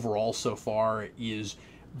show overall so far is...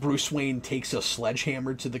 Bruce Wayne takes a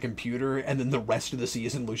sledgehammer to the computer, and then the rest of the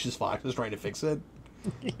season, Lucius Fox is trying to fix it.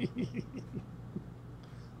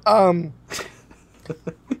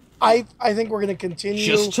 I think we're going to continue...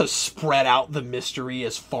 Just to spread out the mystery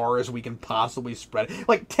as far as we can possibly spread it.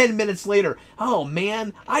 Like, 10 minutes later, oh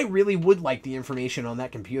man, I really would like the information on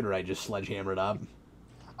that computer I just sledgehammered up.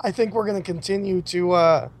 I think we're going to continue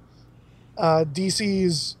to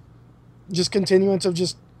DC's just continuance of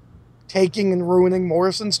just taking and ruining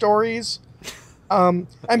Morrison stories. And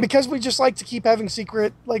because we just like to keep having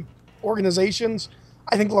secret, like, organizations,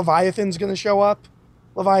 I think Leviathan's going to show up.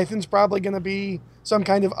 Leviathan's probably going to be some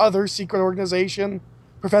kind of other secret organization.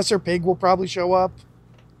 Professor Pig will probably show up.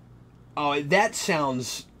 Oh, that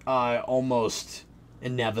sounds almost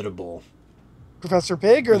inevitable. Professor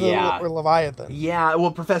Pig or Leviathan? Yeah, well,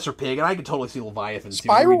 Professor Pig, and I could totally see Leviathan, too.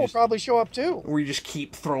 Spyro will probably show up, too. Where you just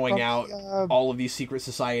keep throwing out all of these secret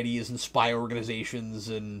societies and spy organizations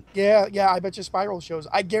and... Yeah, I bet you Spiral shows.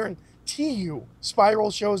 I guarantee you Spiral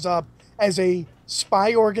shows up as a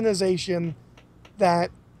spy organization that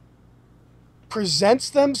presents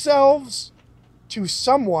themselves to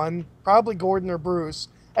someone, probably Gordon or Bruce,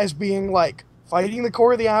 as being, like, fighting the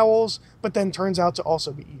core of the Owls, but then turns out to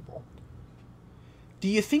also be evil. Do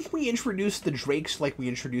you think we introduced the Drakes like we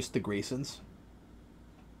introduced the Graysons?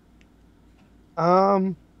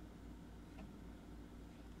 Because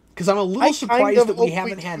I'm a little surprised that we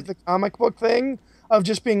haven't had the comic book thing of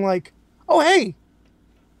just being like, oh, hey,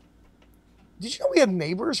 did you know we have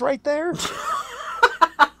neighbors right there?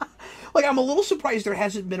 Like, I'm a little surprised there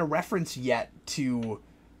hasn't been a reference yet to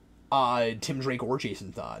Tim Drake or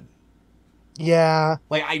Jason Todd. Yeah.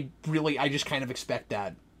 Like, I just kind of expect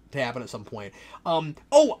that to happen at some point. I've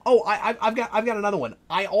got another one.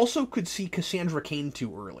 I also could see Cassandra Cain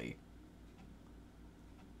too early.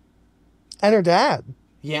 And her dad.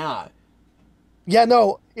 Yeah. Yeah,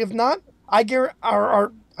 no, if not, I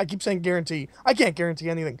keep saying guarantee. I can't guarantee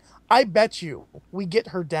anything. I bet you we get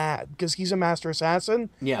her dad because he's a master assassin.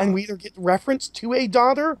 Yeah. And we either get reference to a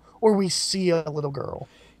daughter or we see a little girl.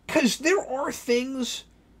 Because there are things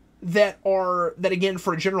that again,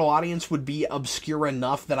 for a general audience would be obscure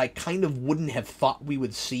enough that I kind of wouldn't have thought we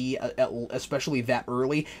would see, especially that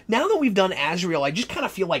early. Now that we've done Azrael, I just kind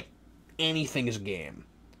of feel like anything is game.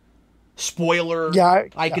 Spoiler, yeah,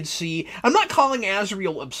 I could see. I'm not calling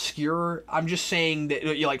Azrael obscure. I'm just saying that,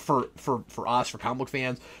 like, for us, for comic book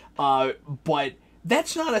fans, but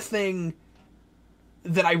that's not a thing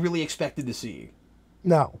that I really expected to see.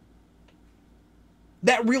 No.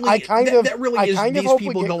 That really is these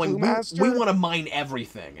people going, we want to mine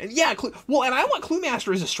everything. And yeah, and I want Clue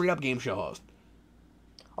Master as a straight-up game show host.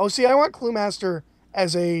 Oh, see, I want Cluemaster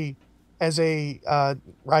as a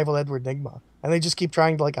rival Edward Nygma, and they just keep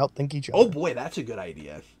trying to like outthink each other. Oh boy, that's a good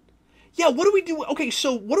idea. Yeah, what do we do? Okay,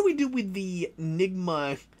 so what do we do with the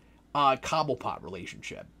Nygma Cobblepot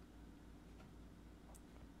relationship?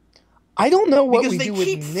 I don't know what Because we they do with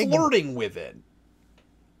keep Nygma. flirting with it.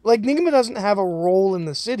 Like, Nygma doesn't have a role in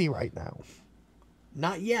the city right now.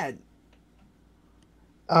 Not yet.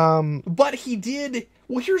 Um, But he did.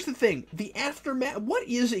 Well, here's the thing: the aftermath. What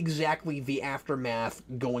is exactly the aftermath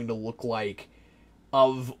going to look like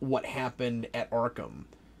of what happened at Arkham?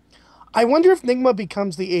 I wonder if Nygma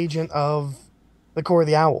becomes the agent of the Corps of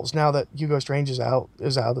the Owls now that Hugo Strange is out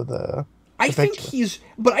of the I think picture.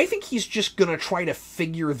 I think he's just gonna try to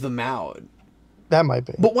figure them out. That might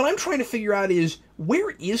be. But what I'm trying to figure out is where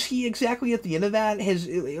is he exactly at the end of that? Has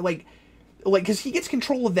because he gets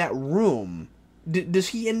control of that room. Does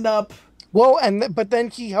he end up? Well, but then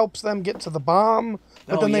he helps them get to the bomb.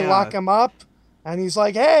 But Oh, then they yeah. lock him up, and he's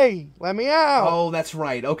like, "Hey, let me out." Oh, that's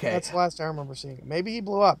right. Okay. That's the last I remember seeing him. Maybe he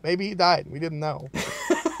blew up. Maybe he died. We didn't know.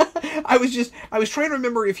 I was trying to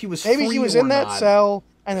remember if he was Maybe free he was or in that not. cell,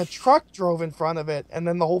 and a truck drove in front of it, and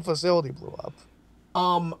then the whole facility blew up.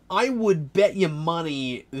 I would bet you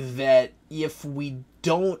money that if we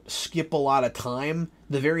don't skip a lot of time,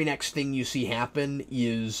 the very next thing you see happen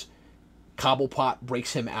is Cobblepot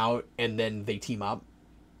breaks him out, and then they team up.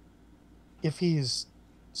 If he's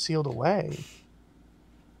sealed away,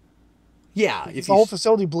 Yeah, the whole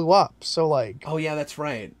facility blew up. So like, oh yeah, that's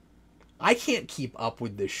right. I can't keep up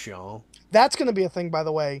with this show. that's going to be a thing, by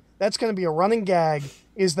the way. That's going to be a running gag.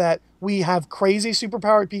 Is that we have crazy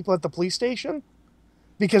superpowered people at the police station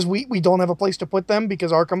because we don't have a place to put them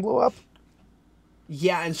because Arkham blew up.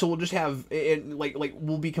 Yeah, and so we'll just have like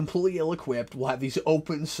we'll be completely ill-equipped. We'll have these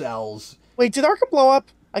open cells. Wait, did Arkham blow up?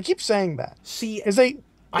 I keep saying that. See, Because they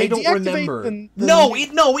I don't deactivate remember. the- No,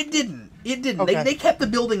 it didn't. It didn't. Okay. They kept the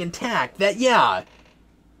building intact. That yeah.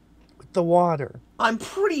 the water. I'm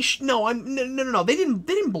pretty no. They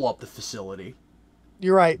didn't blow up the facility.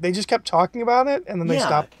 You're right. They just kept talking about it, and then they Yeah.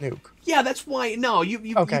 stopped the nuke. Yeah, that's why. No,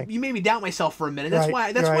 Okay. you made me doubt myself for a minute.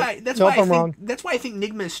 Right, That's nope, why I I'm think wrong. that's why I think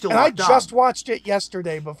Nygma is still And I locked up. just watched it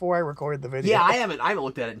yesterday before I recorded the video. Yeah, I haven't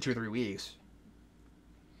looked at it in 2 or 3 weeks.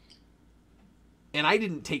 And I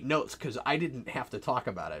didn't take notes because I didn't have to talk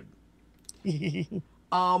about it.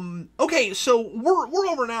 Okay, so we're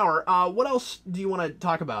over an hour. What else do you want to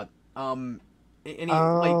talk about? I'm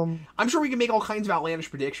sure we can make all kinds of outlandish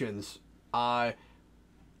predictions. I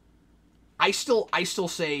still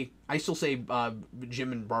say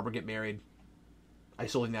Jim and Barbara get married. I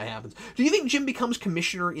still think that happens. Do you think Jim becomes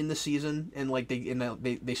commissioner in the season and like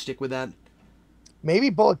they stick with that?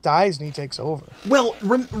 Maybe Bullock dies and he takes over. Well,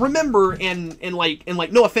 remember and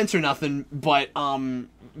no offense or nothing, but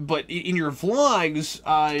in your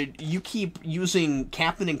vlogs, you keep using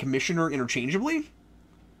captain and commissioner interchangeably.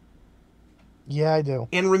 Yeah, I do.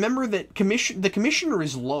 And remember that the commissioner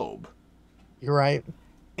is Loeb. You're right.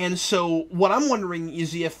 And so what I'm wondering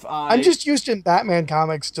is if I'm just used in Batman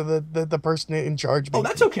comics to the person in charge. Oh,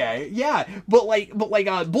 that's okay. Yeah, but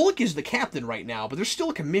Bullock is the captain right now, but there's still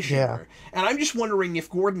a commissioner. Yeah. And I'm just wondering if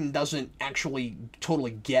Gordon doesn't actually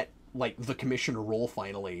totally get like the commissioner role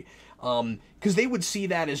finally, because they would see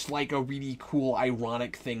that as like a really cool,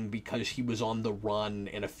 ironic thing because he was on the run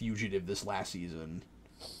and a fugitive this last season.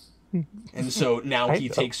 And so now he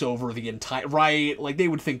takes over the entire like they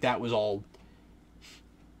would think that was all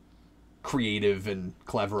creative and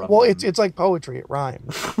clever. Well, it's like poetry; it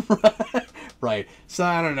rhymes. Right. So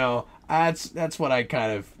I don't know. That's what I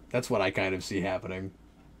kind of see happening.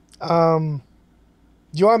 Do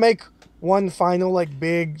you want to make one final like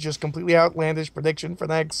big, just completely outlandish prediction for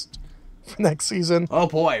next season? Oh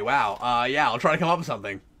boy! Wow. Yeah, I'll try to come up with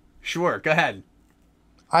something. Sure. Go ahead.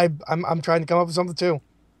 I'm trying to come up with something too.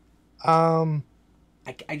 I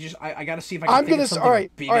gotta see if I can think of something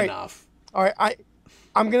big enough. All right.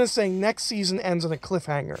 I'm gonna say next season ends on a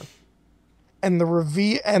cliffhanger, and the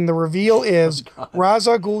reveal is Ra's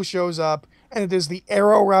al Ghul shows up, and it is the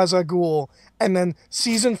Arrow Ra's al Ghul, and then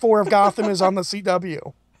season 4 of Gotham is on the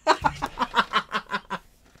CW.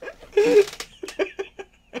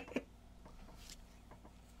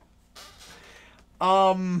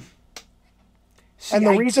 See, and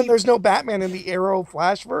the reason there's no Batman in the Arrow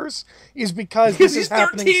Flashverse is because this is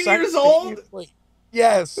happening 13 years old.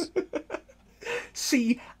 Yes.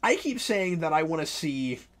 See, I keep saying that I want to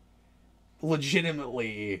see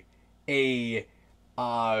legitimately a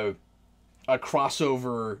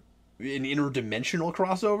crossover, an interdimensional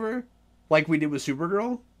crossover, like we did with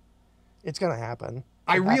Supergirl. It's gonna happen.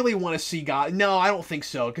 I really want to see God. No, I don't think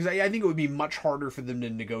so, because I think it would be much harder for them to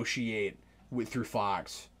negotiate through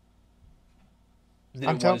Fox. than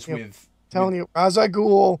I'm it telling was you, with telling you, Ra's al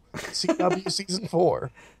Ghul, CW season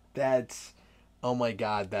 4. that's oh my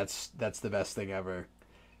god, that's the best thing ever.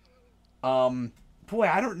 Boy,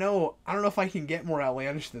 I don't know. I don't know if I can get more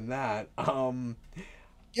outlandish than that. You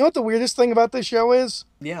know what the weirdest thing about this show is?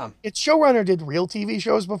 Yeah. Its showrunner did real TV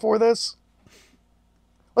shows before this.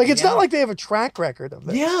 Like, it's not Yeah. like they have a track record of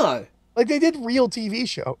this. Yeah. Like, they did real TV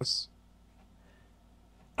shows.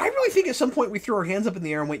 I really think at some point we threw our hands up in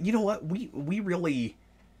the air and went, you know what? We really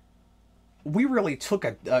took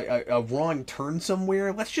a wrong turn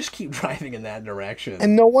somewhere. Let's just keep driving in that direction.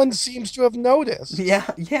 And no one seems to have noticed. Yeah,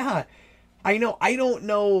 yeah. I know. I don't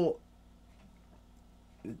know.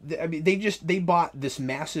 I mean, they bought this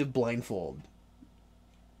massive blindfold.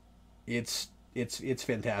 It's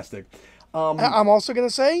fantastic. I'm also going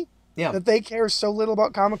to say Yeah. that they care so little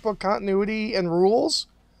about comic book continuity and rules.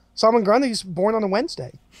 Salman Grundy's born on a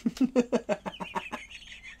Wednesday.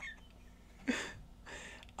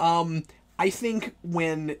 I think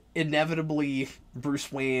when inevitably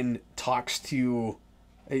Bruce Wayne talks to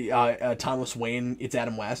Thomas Wayne, it's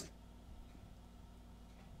Adam West.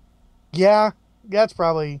 Yeah, that's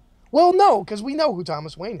probably... Well, no, because we know who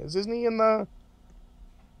Thomas Wayne is. Isn't he in the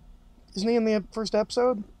first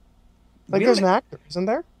episode? Like, there's an actor, isn't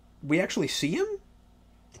there? We actually see him?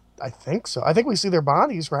 I think so. I think we see their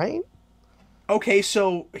bodies, right? Okay,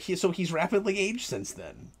 so he's rapidly aged since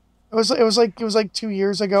then. It was like 2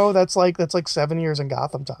 years ago. That's like 7 years in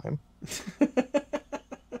Gotham time.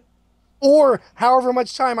 Or however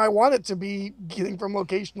much time I want it to be getting from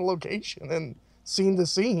location to location and scene to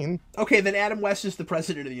scene. Okay, then Adam West is the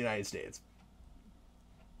president of the United States.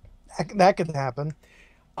 That could happen.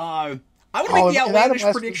 I want to make the outlandish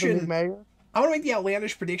prediction. I want to make the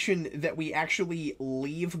outlandish prediction that we actually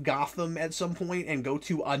leave Gotham at some point and go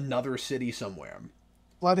to another city somewhere.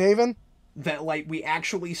 Bloodhaven? That, like, we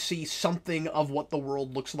actually see something of what the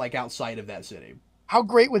world looks like outside of that city. How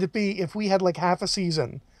great would it be if we had, like, half a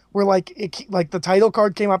season where, like, the title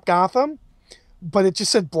card came up Gotham, but it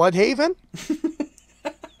just said Bloodhaven?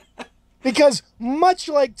 Because much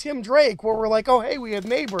like Tim Drake, where we're like, oh, hey, we had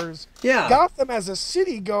neighbors. Yeah. Gotham as a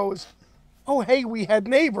city goes, oh, hey, we had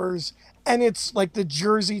neighbors. And it's like the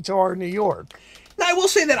Jersey to our New York. Now, I will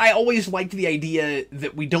say that I always liked the idea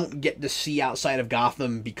that we don't get to see outside of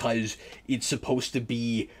Gotham because it's supposed to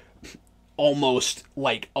be almost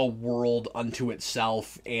like a world unto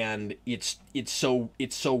itself, and it's so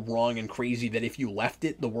wrong and crazy that if you left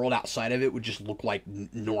it, the world outside of it would just look like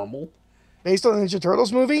normal. Based on the Ninja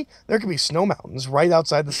Turtles movie, there could be snow mountains right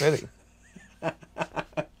outside the city.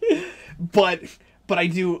 But I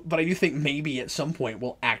do think maybe at some point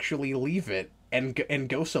we'll actually leave it and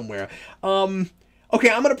go somewhere. Okay,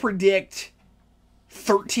 I'm gonna predict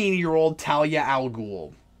 13-year-old Talia al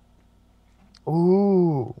Ghul.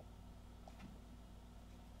 Ooh.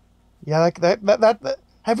 Yeah, that.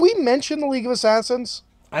 Have we mentioned the League of Assassins?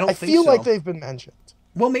 I feel like they've been mentioned.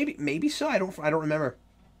 Well, maybe so. I don't remember.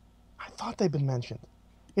 I thought they've been mentioned.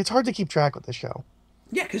 It's hard to keep track with the show.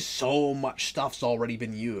 Yeah, because so much stuff's already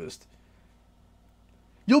been used.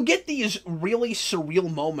 You'll get these really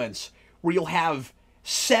surreal moments where you'll have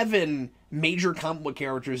 7 major comic book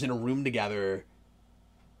characters in a room together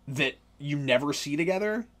that you never see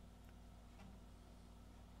together.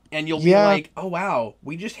 And you'll be like, oh wow,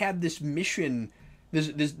 we just had this mission, we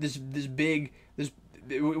just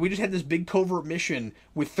had this big covert mission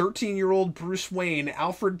with 13-year-old Bruce Wayne,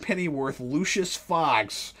 Alfred Pennyworth, Lucius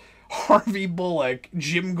Fox, Harvey Bullock,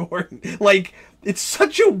 Jim Gordon. Like, it's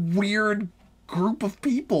such a weird group of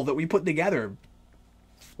people that we put together.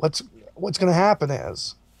 What's going to happen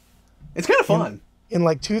is... It's kind of fun. In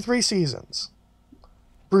like 2-3 seasons,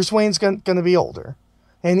 Bruce Wayne's going to be older.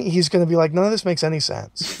 And he's going to be like, none of this makes any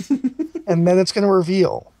sense. And then it's going to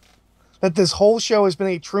reveal that this whole show has been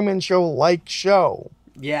a Truman Show-like show.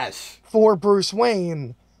 Yes. For Bruce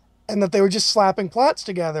Wayne. And that they were just slapping plots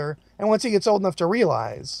together. And once he gets old enough to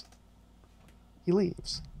realize, he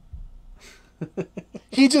leaves.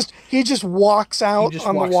 He just walks out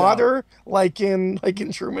on the water like in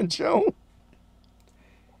Truman Show.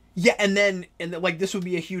 Yeah, and like this would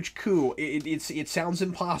be a huge coup. It sounds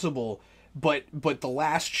impossible, but the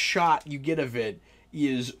last shot you get of it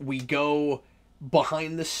is we go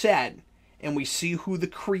behind the set and we see who the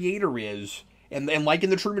creator is, and like in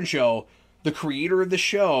the Truman Show, the creator of the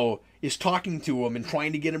show is talking to him and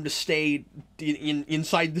trying to get him to stay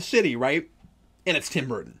inside the city, right? And it's Tim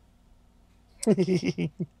Burton.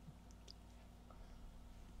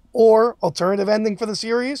 Or alternative ending for the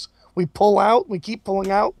series, we pull out, we keep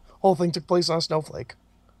pulling out, whole thing took place on a snowflake.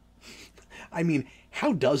 I mean,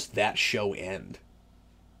 how does that show end?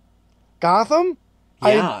 Gotham?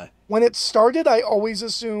 Yeah. when it started, I always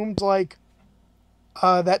assumed like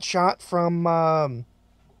that shot from Mask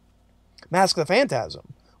of the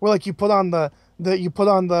Phantasm, where like you put on the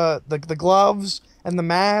gloves and the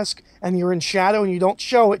mask, and you're in shadow and you don't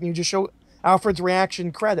show it, and you just show Alfred's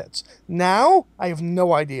reaction credits. Now I have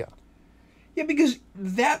no idea. Yeah, because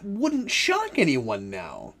that wouldn't shock anyone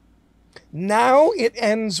now. Now it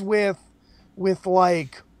ends with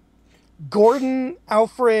like Gordon,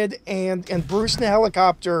 Alfred, and Bruce in a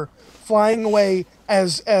helicopter flying away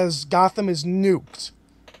as Gotham is nuked.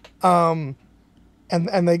 And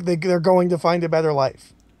they're going to find a better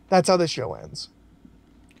life. That's how the show ends.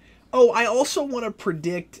 Oh, I also want to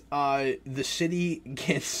predict the city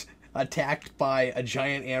gets attacked by a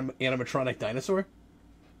giant animatronic dinosaur.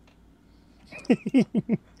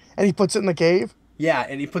 And he puts it in the cave? Yeah,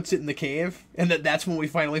 and he puts it in the cave. And that's when we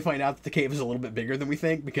finally find out that the cave is a little bit bigger than we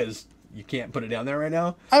think, because you can't put it down there right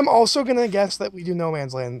now. I'm also going to guess that we do No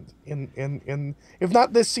Man's Land in if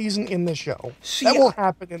not this season, in this show. See, that will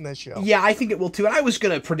happen in this show. Yeah, I think it will too. And I was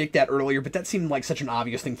going to predict that earlier, but that seemed like such an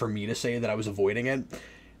obvious thing for me to say that I was avoiding it.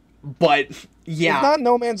 But, yeah. If not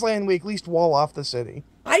No Man's Land, we at least wall off the city.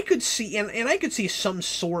 I could see, and I could see some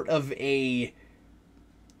sort of a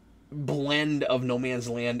blend of No Man's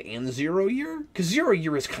Land and Zero Year, because Zero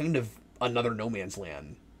Year is kind of another No Man's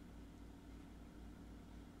Land.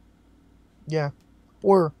 Yeah.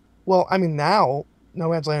 Or, well, I mean, now No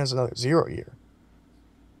Man's Land is another 0 year.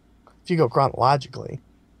 If you go chronologically.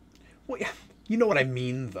 Well, yeah, you know what I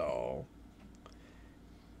mean, though.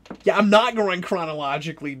 Yeah, I'm not going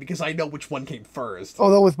chronologically because I know which one came first.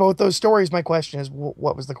 Although with both those stories, my question is,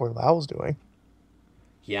 what was the Court of Owls doing?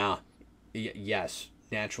 Yeah. Yes,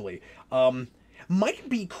 naturally. Might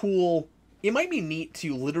be cool. It might be neat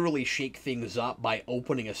to literally shake things up by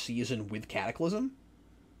opening a season with Cataclysm.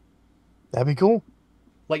 That'd be cool.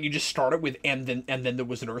 Like, you just start it with, and then there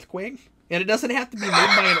was an earthquake. And it doesn't have to be made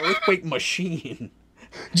by an earthquake machine.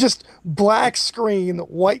 Just black screen,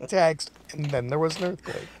 white text, and then there was an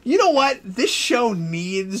earthquake. You know what? This show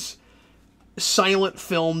needs silent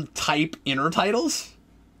film type intertitles.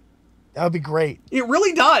 That would be great. It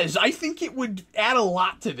really does. I think it would add a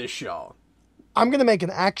lot to this show. I'm going to make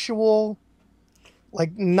an actual,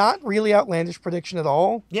 like, not really outlandish prediction at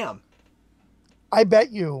all. Yeah. I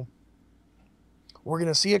bet you we're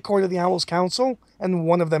going to see a Court of the Owls Council, and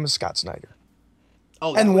one of them is Scott Snyder.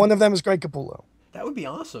 Oh, and one of them is Greg Capullo. That would be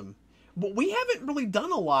awesome. But we haven't really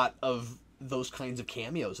done a lot of those kinds of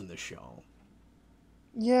cameos in this show.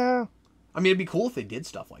 Yeah. I mean, it'd be cool if they did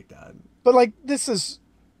stuff like that. But, like, this is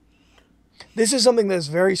something that's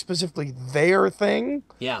very specifically their thing.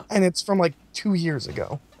 Yeah. And it's from, like, 2 years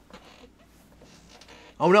ago.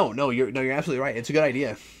 Oh, no, you're absolutely right. It's a good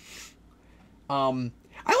idea.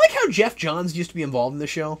 I like how Jeff Johns used to be involved in the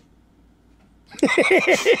show.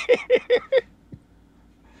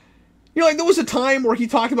 You know, like, there was a time where he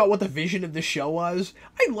talked about what the vision of the show was.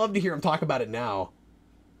 I'd love to hear him talk about it now.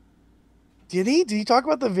 Did he? Did he talk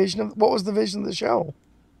about the vision of... What was the vision of the show?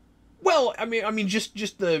 Well, I mean, just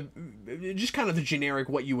kind of the generic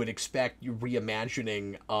what you would expect,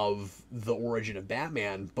 reimagining of the origin of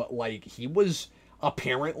Batman, but, like, he was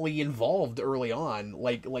apparently involved early on.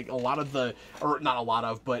 Like a lot of the... Or, not a lot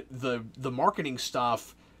of, but the marketing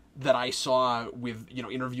stuff that I saw with,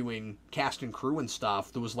 interviewing cast and crew and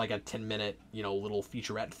stuff, there was like a 10-minute, little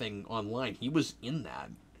featurette thing online. He was in that.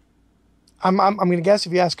 I'm going to guess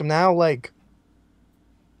if you ask him now, like,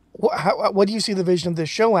 what do you see the vision of this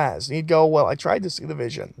show as? And he'd go, well, I tried to see the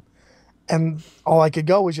vision. And all I could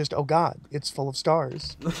go was just, oh God, it's full of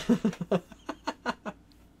stars.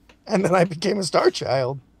 And then I became a star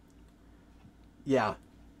child. Yeah.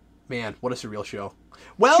 Man, what a surreal show.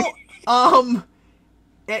 Well,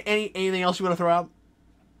 anything else you want to throw out?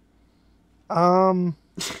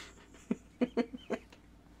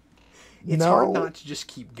 It's hard not to just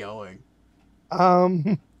keep going.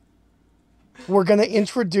 We're gonna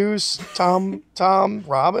introduce Tim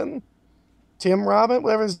Robin,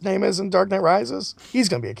 whatever his name is in Dark Knight Rises. He's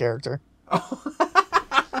gonna be a character.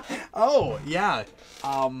 Oh yeah.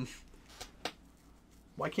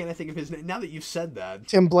 Why can't I think of his name now that you've said that?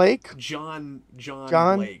 Tim Blake. John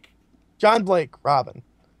Blake. John Blake. Robin.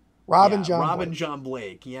 John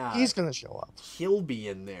Blake. Yeah. He's gonna show up. He'll be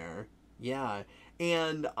in there. Yeah.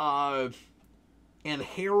 And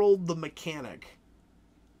Harold the Mechanic.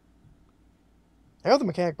 Harold the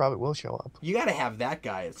Mechanic probably will show up. You got to have that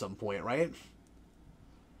guy at some point, right?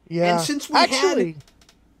 Yeah. And since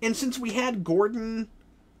we had Gordon,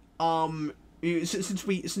 since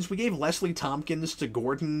we gave Leslie Tompkins to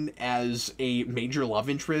Gordon as a major love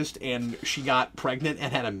interest, and she got pregnant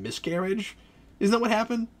and had a miscarriage, isn't that what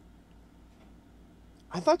happened?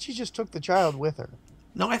 I thought she just took the child with her.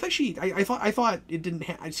 No, I thought I thought it didn't.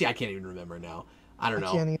 See, I can't even remember now. I don't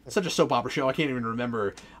know. Can't either. It's such a soap opera show. I can't even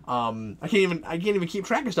remember. I can't even keep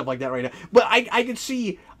track of stuff like that right now. But I could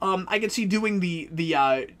see doing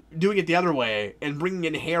doing it the other way and bringing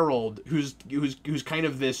in Harold, who's kind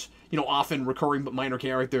of this often recurring but minor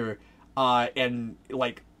character, and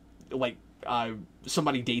like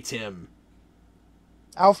somebody dates him.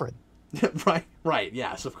 Alfred. Right.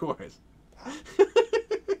 Yes, of course.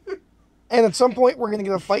 And at some point, we're going to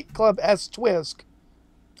get a Fight Club-esque twist,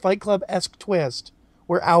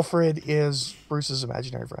 where Alfred is Bruce's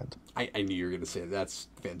imaginary friend. I knew you were going to say that. That's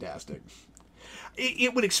fantastic.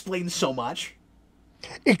 It would explain so much.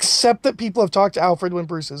 Except that people have talked to Alfred when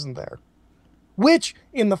Bruce isn't there. Which,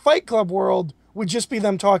 in the Fight Club world, would just be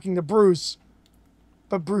them talking to Bruce,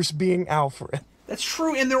 but Bruce being Alfred. That's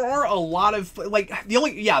true, and there are a lot of,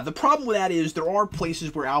 the problem with that is there are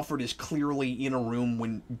places where Alfred is clearly in a room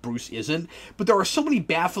when Bruce isn't, but there are so many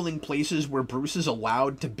baffling places where Bruce is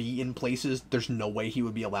allowed to be in places there's no way he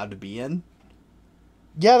would be allowed to be in.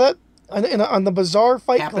 Yeah, that, on the bizarre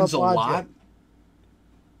Fight Club happens a lot.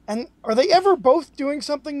 And are they ever both doing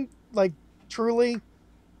something, like, truly?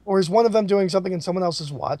 Or is one of them doing something and someone else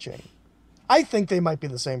is watching? I think they might be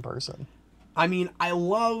the same person. I mean, I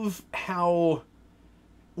love how...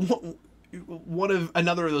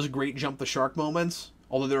 another of those great jump the shark moments,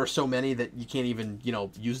 although there are so many that you can't even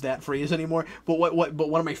use that phrase anymore, but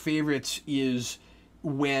one of my favorites is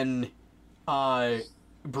when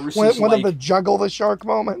Bruce is one of the juggle the shark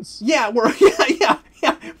moments. Where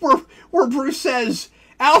Bruce says,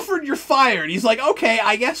 Alfred, you're fired. He's like, okay,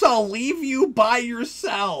 I guess I'll leave you by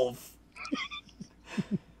yourself.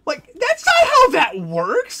 Like, that's not how that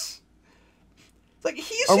works. Like,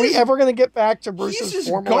 are we ever going to get back to Bruce's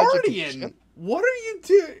formal guardian? Education? What are you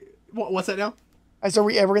doing? What's that now? I said, are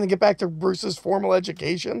we ever going to get back to Bruce's formal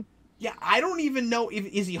education? Yeah, I don't even know.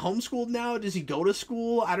 Is he homeschooled now? Does he go to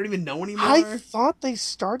school? I don't even know anymore. I thought they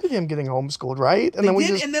started him getting homeschooled, right? And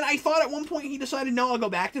then I thought at one point he decided, no, I'll go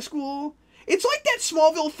back to school. It's like that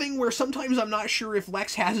Smallville thing where sometimes I'm not sure if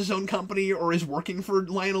Lex has his own company or is working for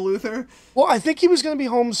Lionel Luthor. Well, I think he was going to be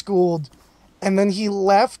homeschooled, and then he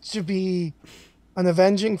left to be an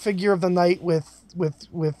avenging figure of the night with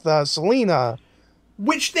Selena,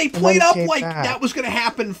 which they played up like that was going to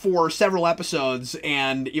happen for several episodes,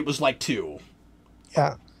 and it was like 2.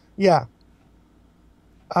 Yeah.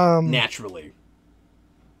 Naturally.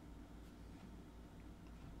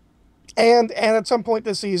 And at some point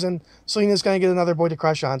this season, Selena's going to get another boy to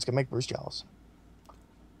crush on. It's going to make Bruce jealous.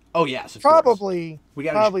 Oh yes, of probably. Course.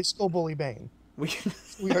 Probably school bully Bane. We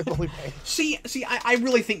are bully Bane. See, I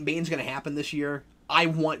really think Bane's going to happen this year. I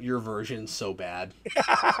want your version so bad.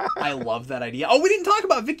 I love that idea. Oh, we didn't talk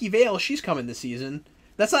about Vicky Vale. She's coming this season.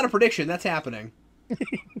 That's not a prediction. That's happening.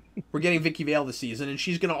 We're getting Vicky Vale this season, and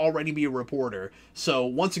she's going to already be a reporter. So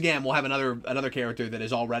once again, we'll have another character that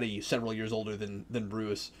is already several years older than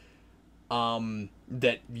Bruce.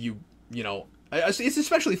 That it's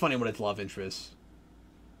especially funny when it's love interests.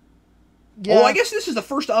 Yeah. Oh, I guess this is the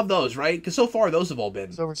first of those, right? Because so far those have all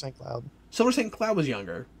been. Silver St. Cloud. Silver St. Cloud was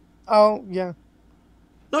younger. Oh, yeah.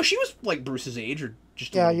 No, she was like Bruce's age, or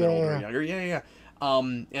just a little bit older or younger. Yeah.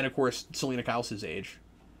 And of course, Selena Kyle's age.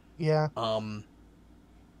 Yeah.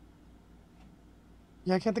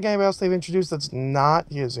 Yeah, I can't think of anybody else they've introduced that's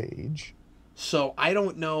not his age. So I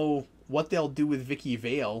don't know what they'll do with Vicky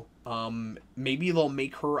Vale. Maybe they'll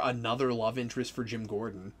make her another love interest for Jim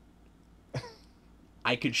Gordon.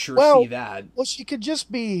 I could see that. Well, she could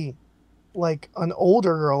just be like an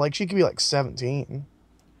older girl. Like she could be like 17.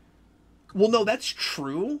 Well, no, that's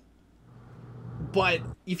true. But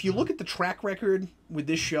if you look at the track record with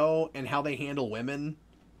this show and how they handle women,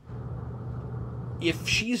 if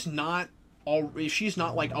she's not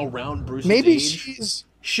like around Bruce's age,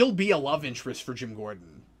 she'll be a love interest for Jim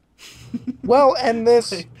Gordon. Well, and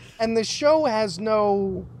the show has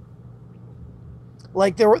no,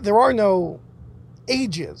 like, there are no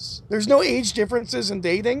ages. There's no age differences in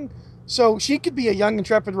dating. So she could be a young,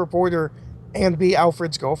 intrepid reporter and be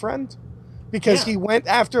Alfred's girlfriend. Because he went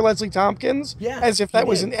after Leslie Tompkins as if that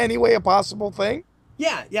was in any way a possible thing.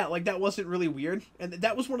 Yeah, like that wasn't really weird. And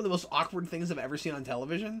that was one of the most awkward things I've ever seen on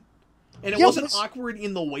television. And it wasn't awkward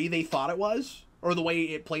in the way they thought it was, or the way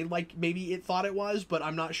it played like maybe it thought it was, but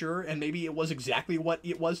I'm not sure. And maybe it was exactly what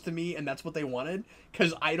it was to me, and that's what they wanted,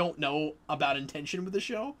 because I don't know about intention with the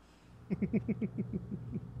show. I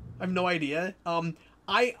have no idea. I'll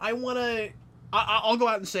go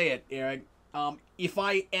out and say it, Eric. If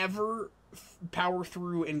I ever power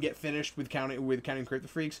through and get finished with Counting Crypto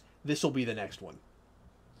Freaks, this will be the next one.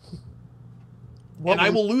 What and I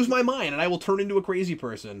would- will lose my mind, and I will turn into a crazy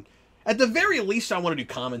person. At the very least, I want to do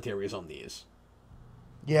commentaries on these.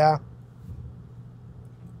 Yeah.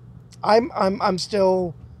 I'm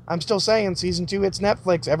still saying season 2 it's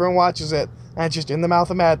Netflix. Everyone watches it, and it's just in the mouth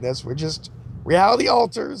of madness. We're just reality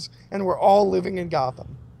alters, and we're all living in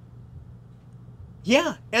Gotham.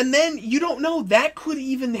 Yeah, and then you don't know, that could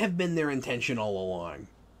even have been their intention all along.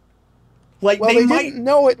 Like, Well, they they might didn't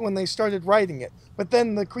know it when they started writing it, but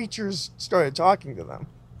then the creatures started talking to them.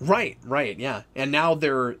 Right, yeah. And now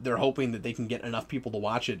they're hoping that they can get enough people to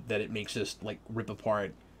watch it that it makes us like rip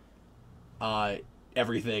apart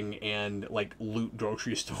everything and like loot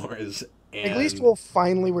grocery stores. And At least we'll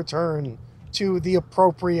finally return to the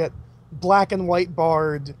appropriate black and white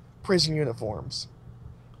barred prison uniforms.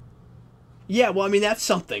 yeah, well, I mean, that's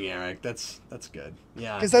something, Eric. That's good.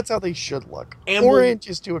 Yeah. Because that's how they should look. And Orange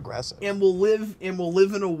is too aggressive. And we'll live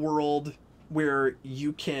in a world where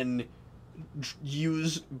you can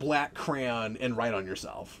use black crayon and write on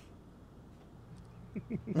yourself.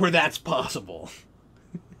 Where that's possible.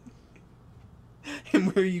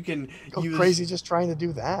 And where you can use Crazy just trying to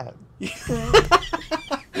do that.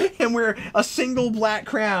 and where a single black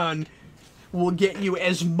crayon will get you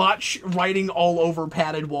as much writing all over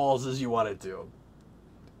padded walls as you want it to.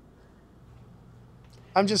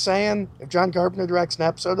 I'm just saying, if John Carpenter directs an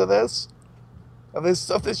episode of this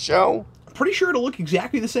show, I'm pretty sure it'll look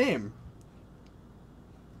exactly the same.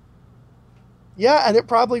 yeah, and it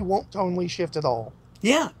probably won't tonally shift at all.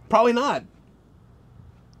 Yeah, probably not.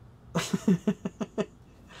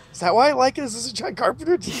 Is that why I like it? Is this a John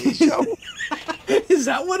Carpenter TV show? Is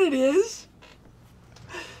that what it is?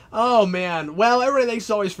 Oh, man. Well, everybody, thanks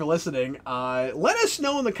as always for listening. Let us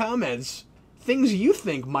know in the comments things you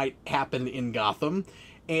think might happen in Gotham,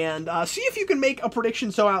 and see if you can make a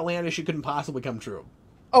prediction so outlandish it couldn't possibly come true.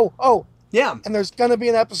 Oh, Yeah. and there's going to be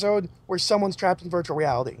an episode where someone's trapped in virtual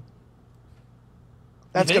reality.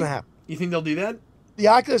 That's going to happen. You think they'll do that? The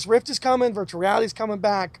Oculus Rift is coming, virtual reality's coming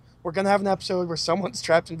back. We're going to have an episode where someone's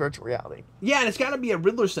trapped in virtual reality. Yeah, and it's got to be a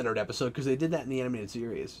Riddler-centered episode because they did that in the animated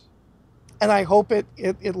series. And I hope it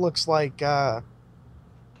looks like I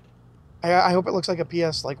hope it looks like a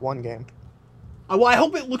PS1 game. Well, I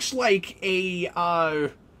hope it looks like a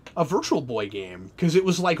Virtual Boy game because it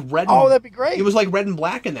was like red. Oh, that'd be great. It was like red and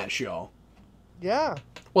black in that show. Yeah.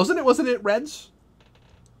 Wasn't it? Wasn't it Reds?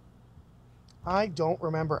 I don't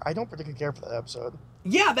remember. I don't particularly care for that episode.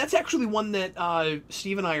 Yeah, that's actually one that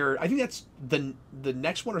Steve and I are. I think that's the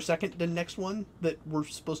next one or second the next one that we're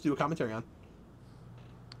supposed to do a commentary on.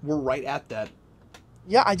 We're right at that.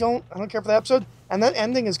 Yeah, I don't care for that episode. And that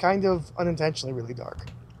ending is kind of unintentionally really dark.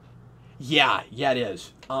 Yeah, it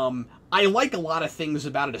is. I like a lot of things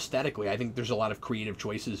about it aesthetically. I think there's a lot of creative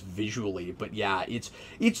choices visually, but yeah, it's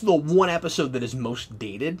the one episode that is most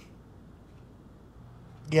dated.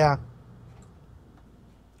 Yeah.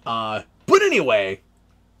 But anyway,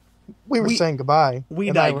 we were saying goodbye. We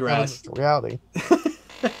and I digress. were reality.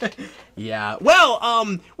 Yeah.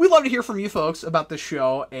 Well, we'd love to hear from you folks about this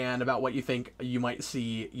show and about what you think you might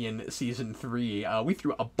see in season 3. We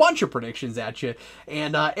threw a bunch of predictions at you,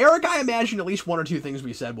 and Eric, I imagine at least one or two things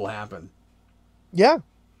we said will happen. Yeah.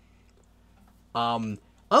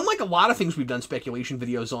 Unlike a lot of things we've done speculation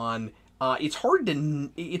videos on, it's hard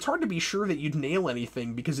to be sure that you'd nail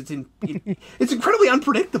anything because it's incredibly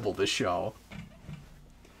unpredictable, this show.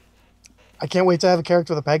 I can't wait to have a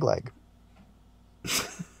character with a peg leg.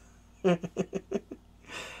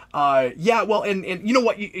 Yeah, well, and you know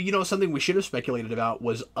what, you know, something we should have speculated about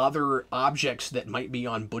was other objects that might be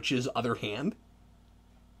on Butch's other hand.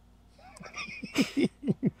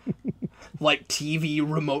 Like TV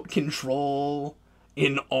remote control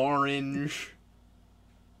in orange.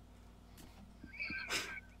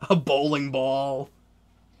 A bowling ball.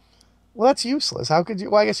 Well, that's useless. How could you?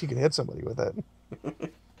 Well, I guess you could hit somebody with it.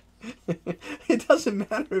 It doesn't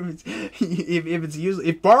matter if it's useless.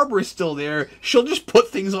 If Barbara's still there, she'll just put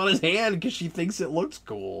things on his hand because she thinks it looks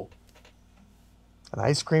cool. An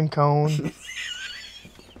ice cream cone.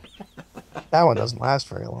 That one doesn't last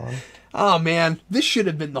very long. Oh man, this should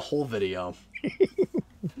have been the whole video.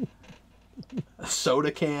 A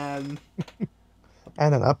soda can.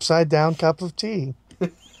 And an upside down cup of tea.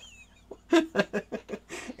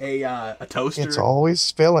 A toaster. It's always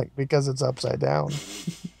spilling because it's upside down.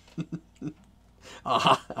 A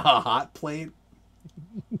hot plate.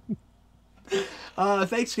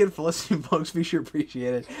 Thanks again for listening, folks. We sure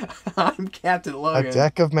appreciate it. I'm Captain Logan. A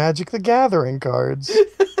deck of Magic the Gathering cards.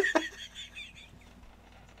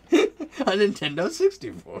 A Nintendo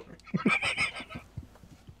 64.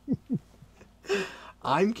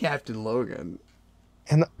 I'm Captain Logan.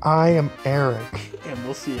 And I am Eric. And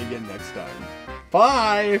we'll see you again next time.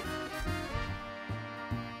 Bye!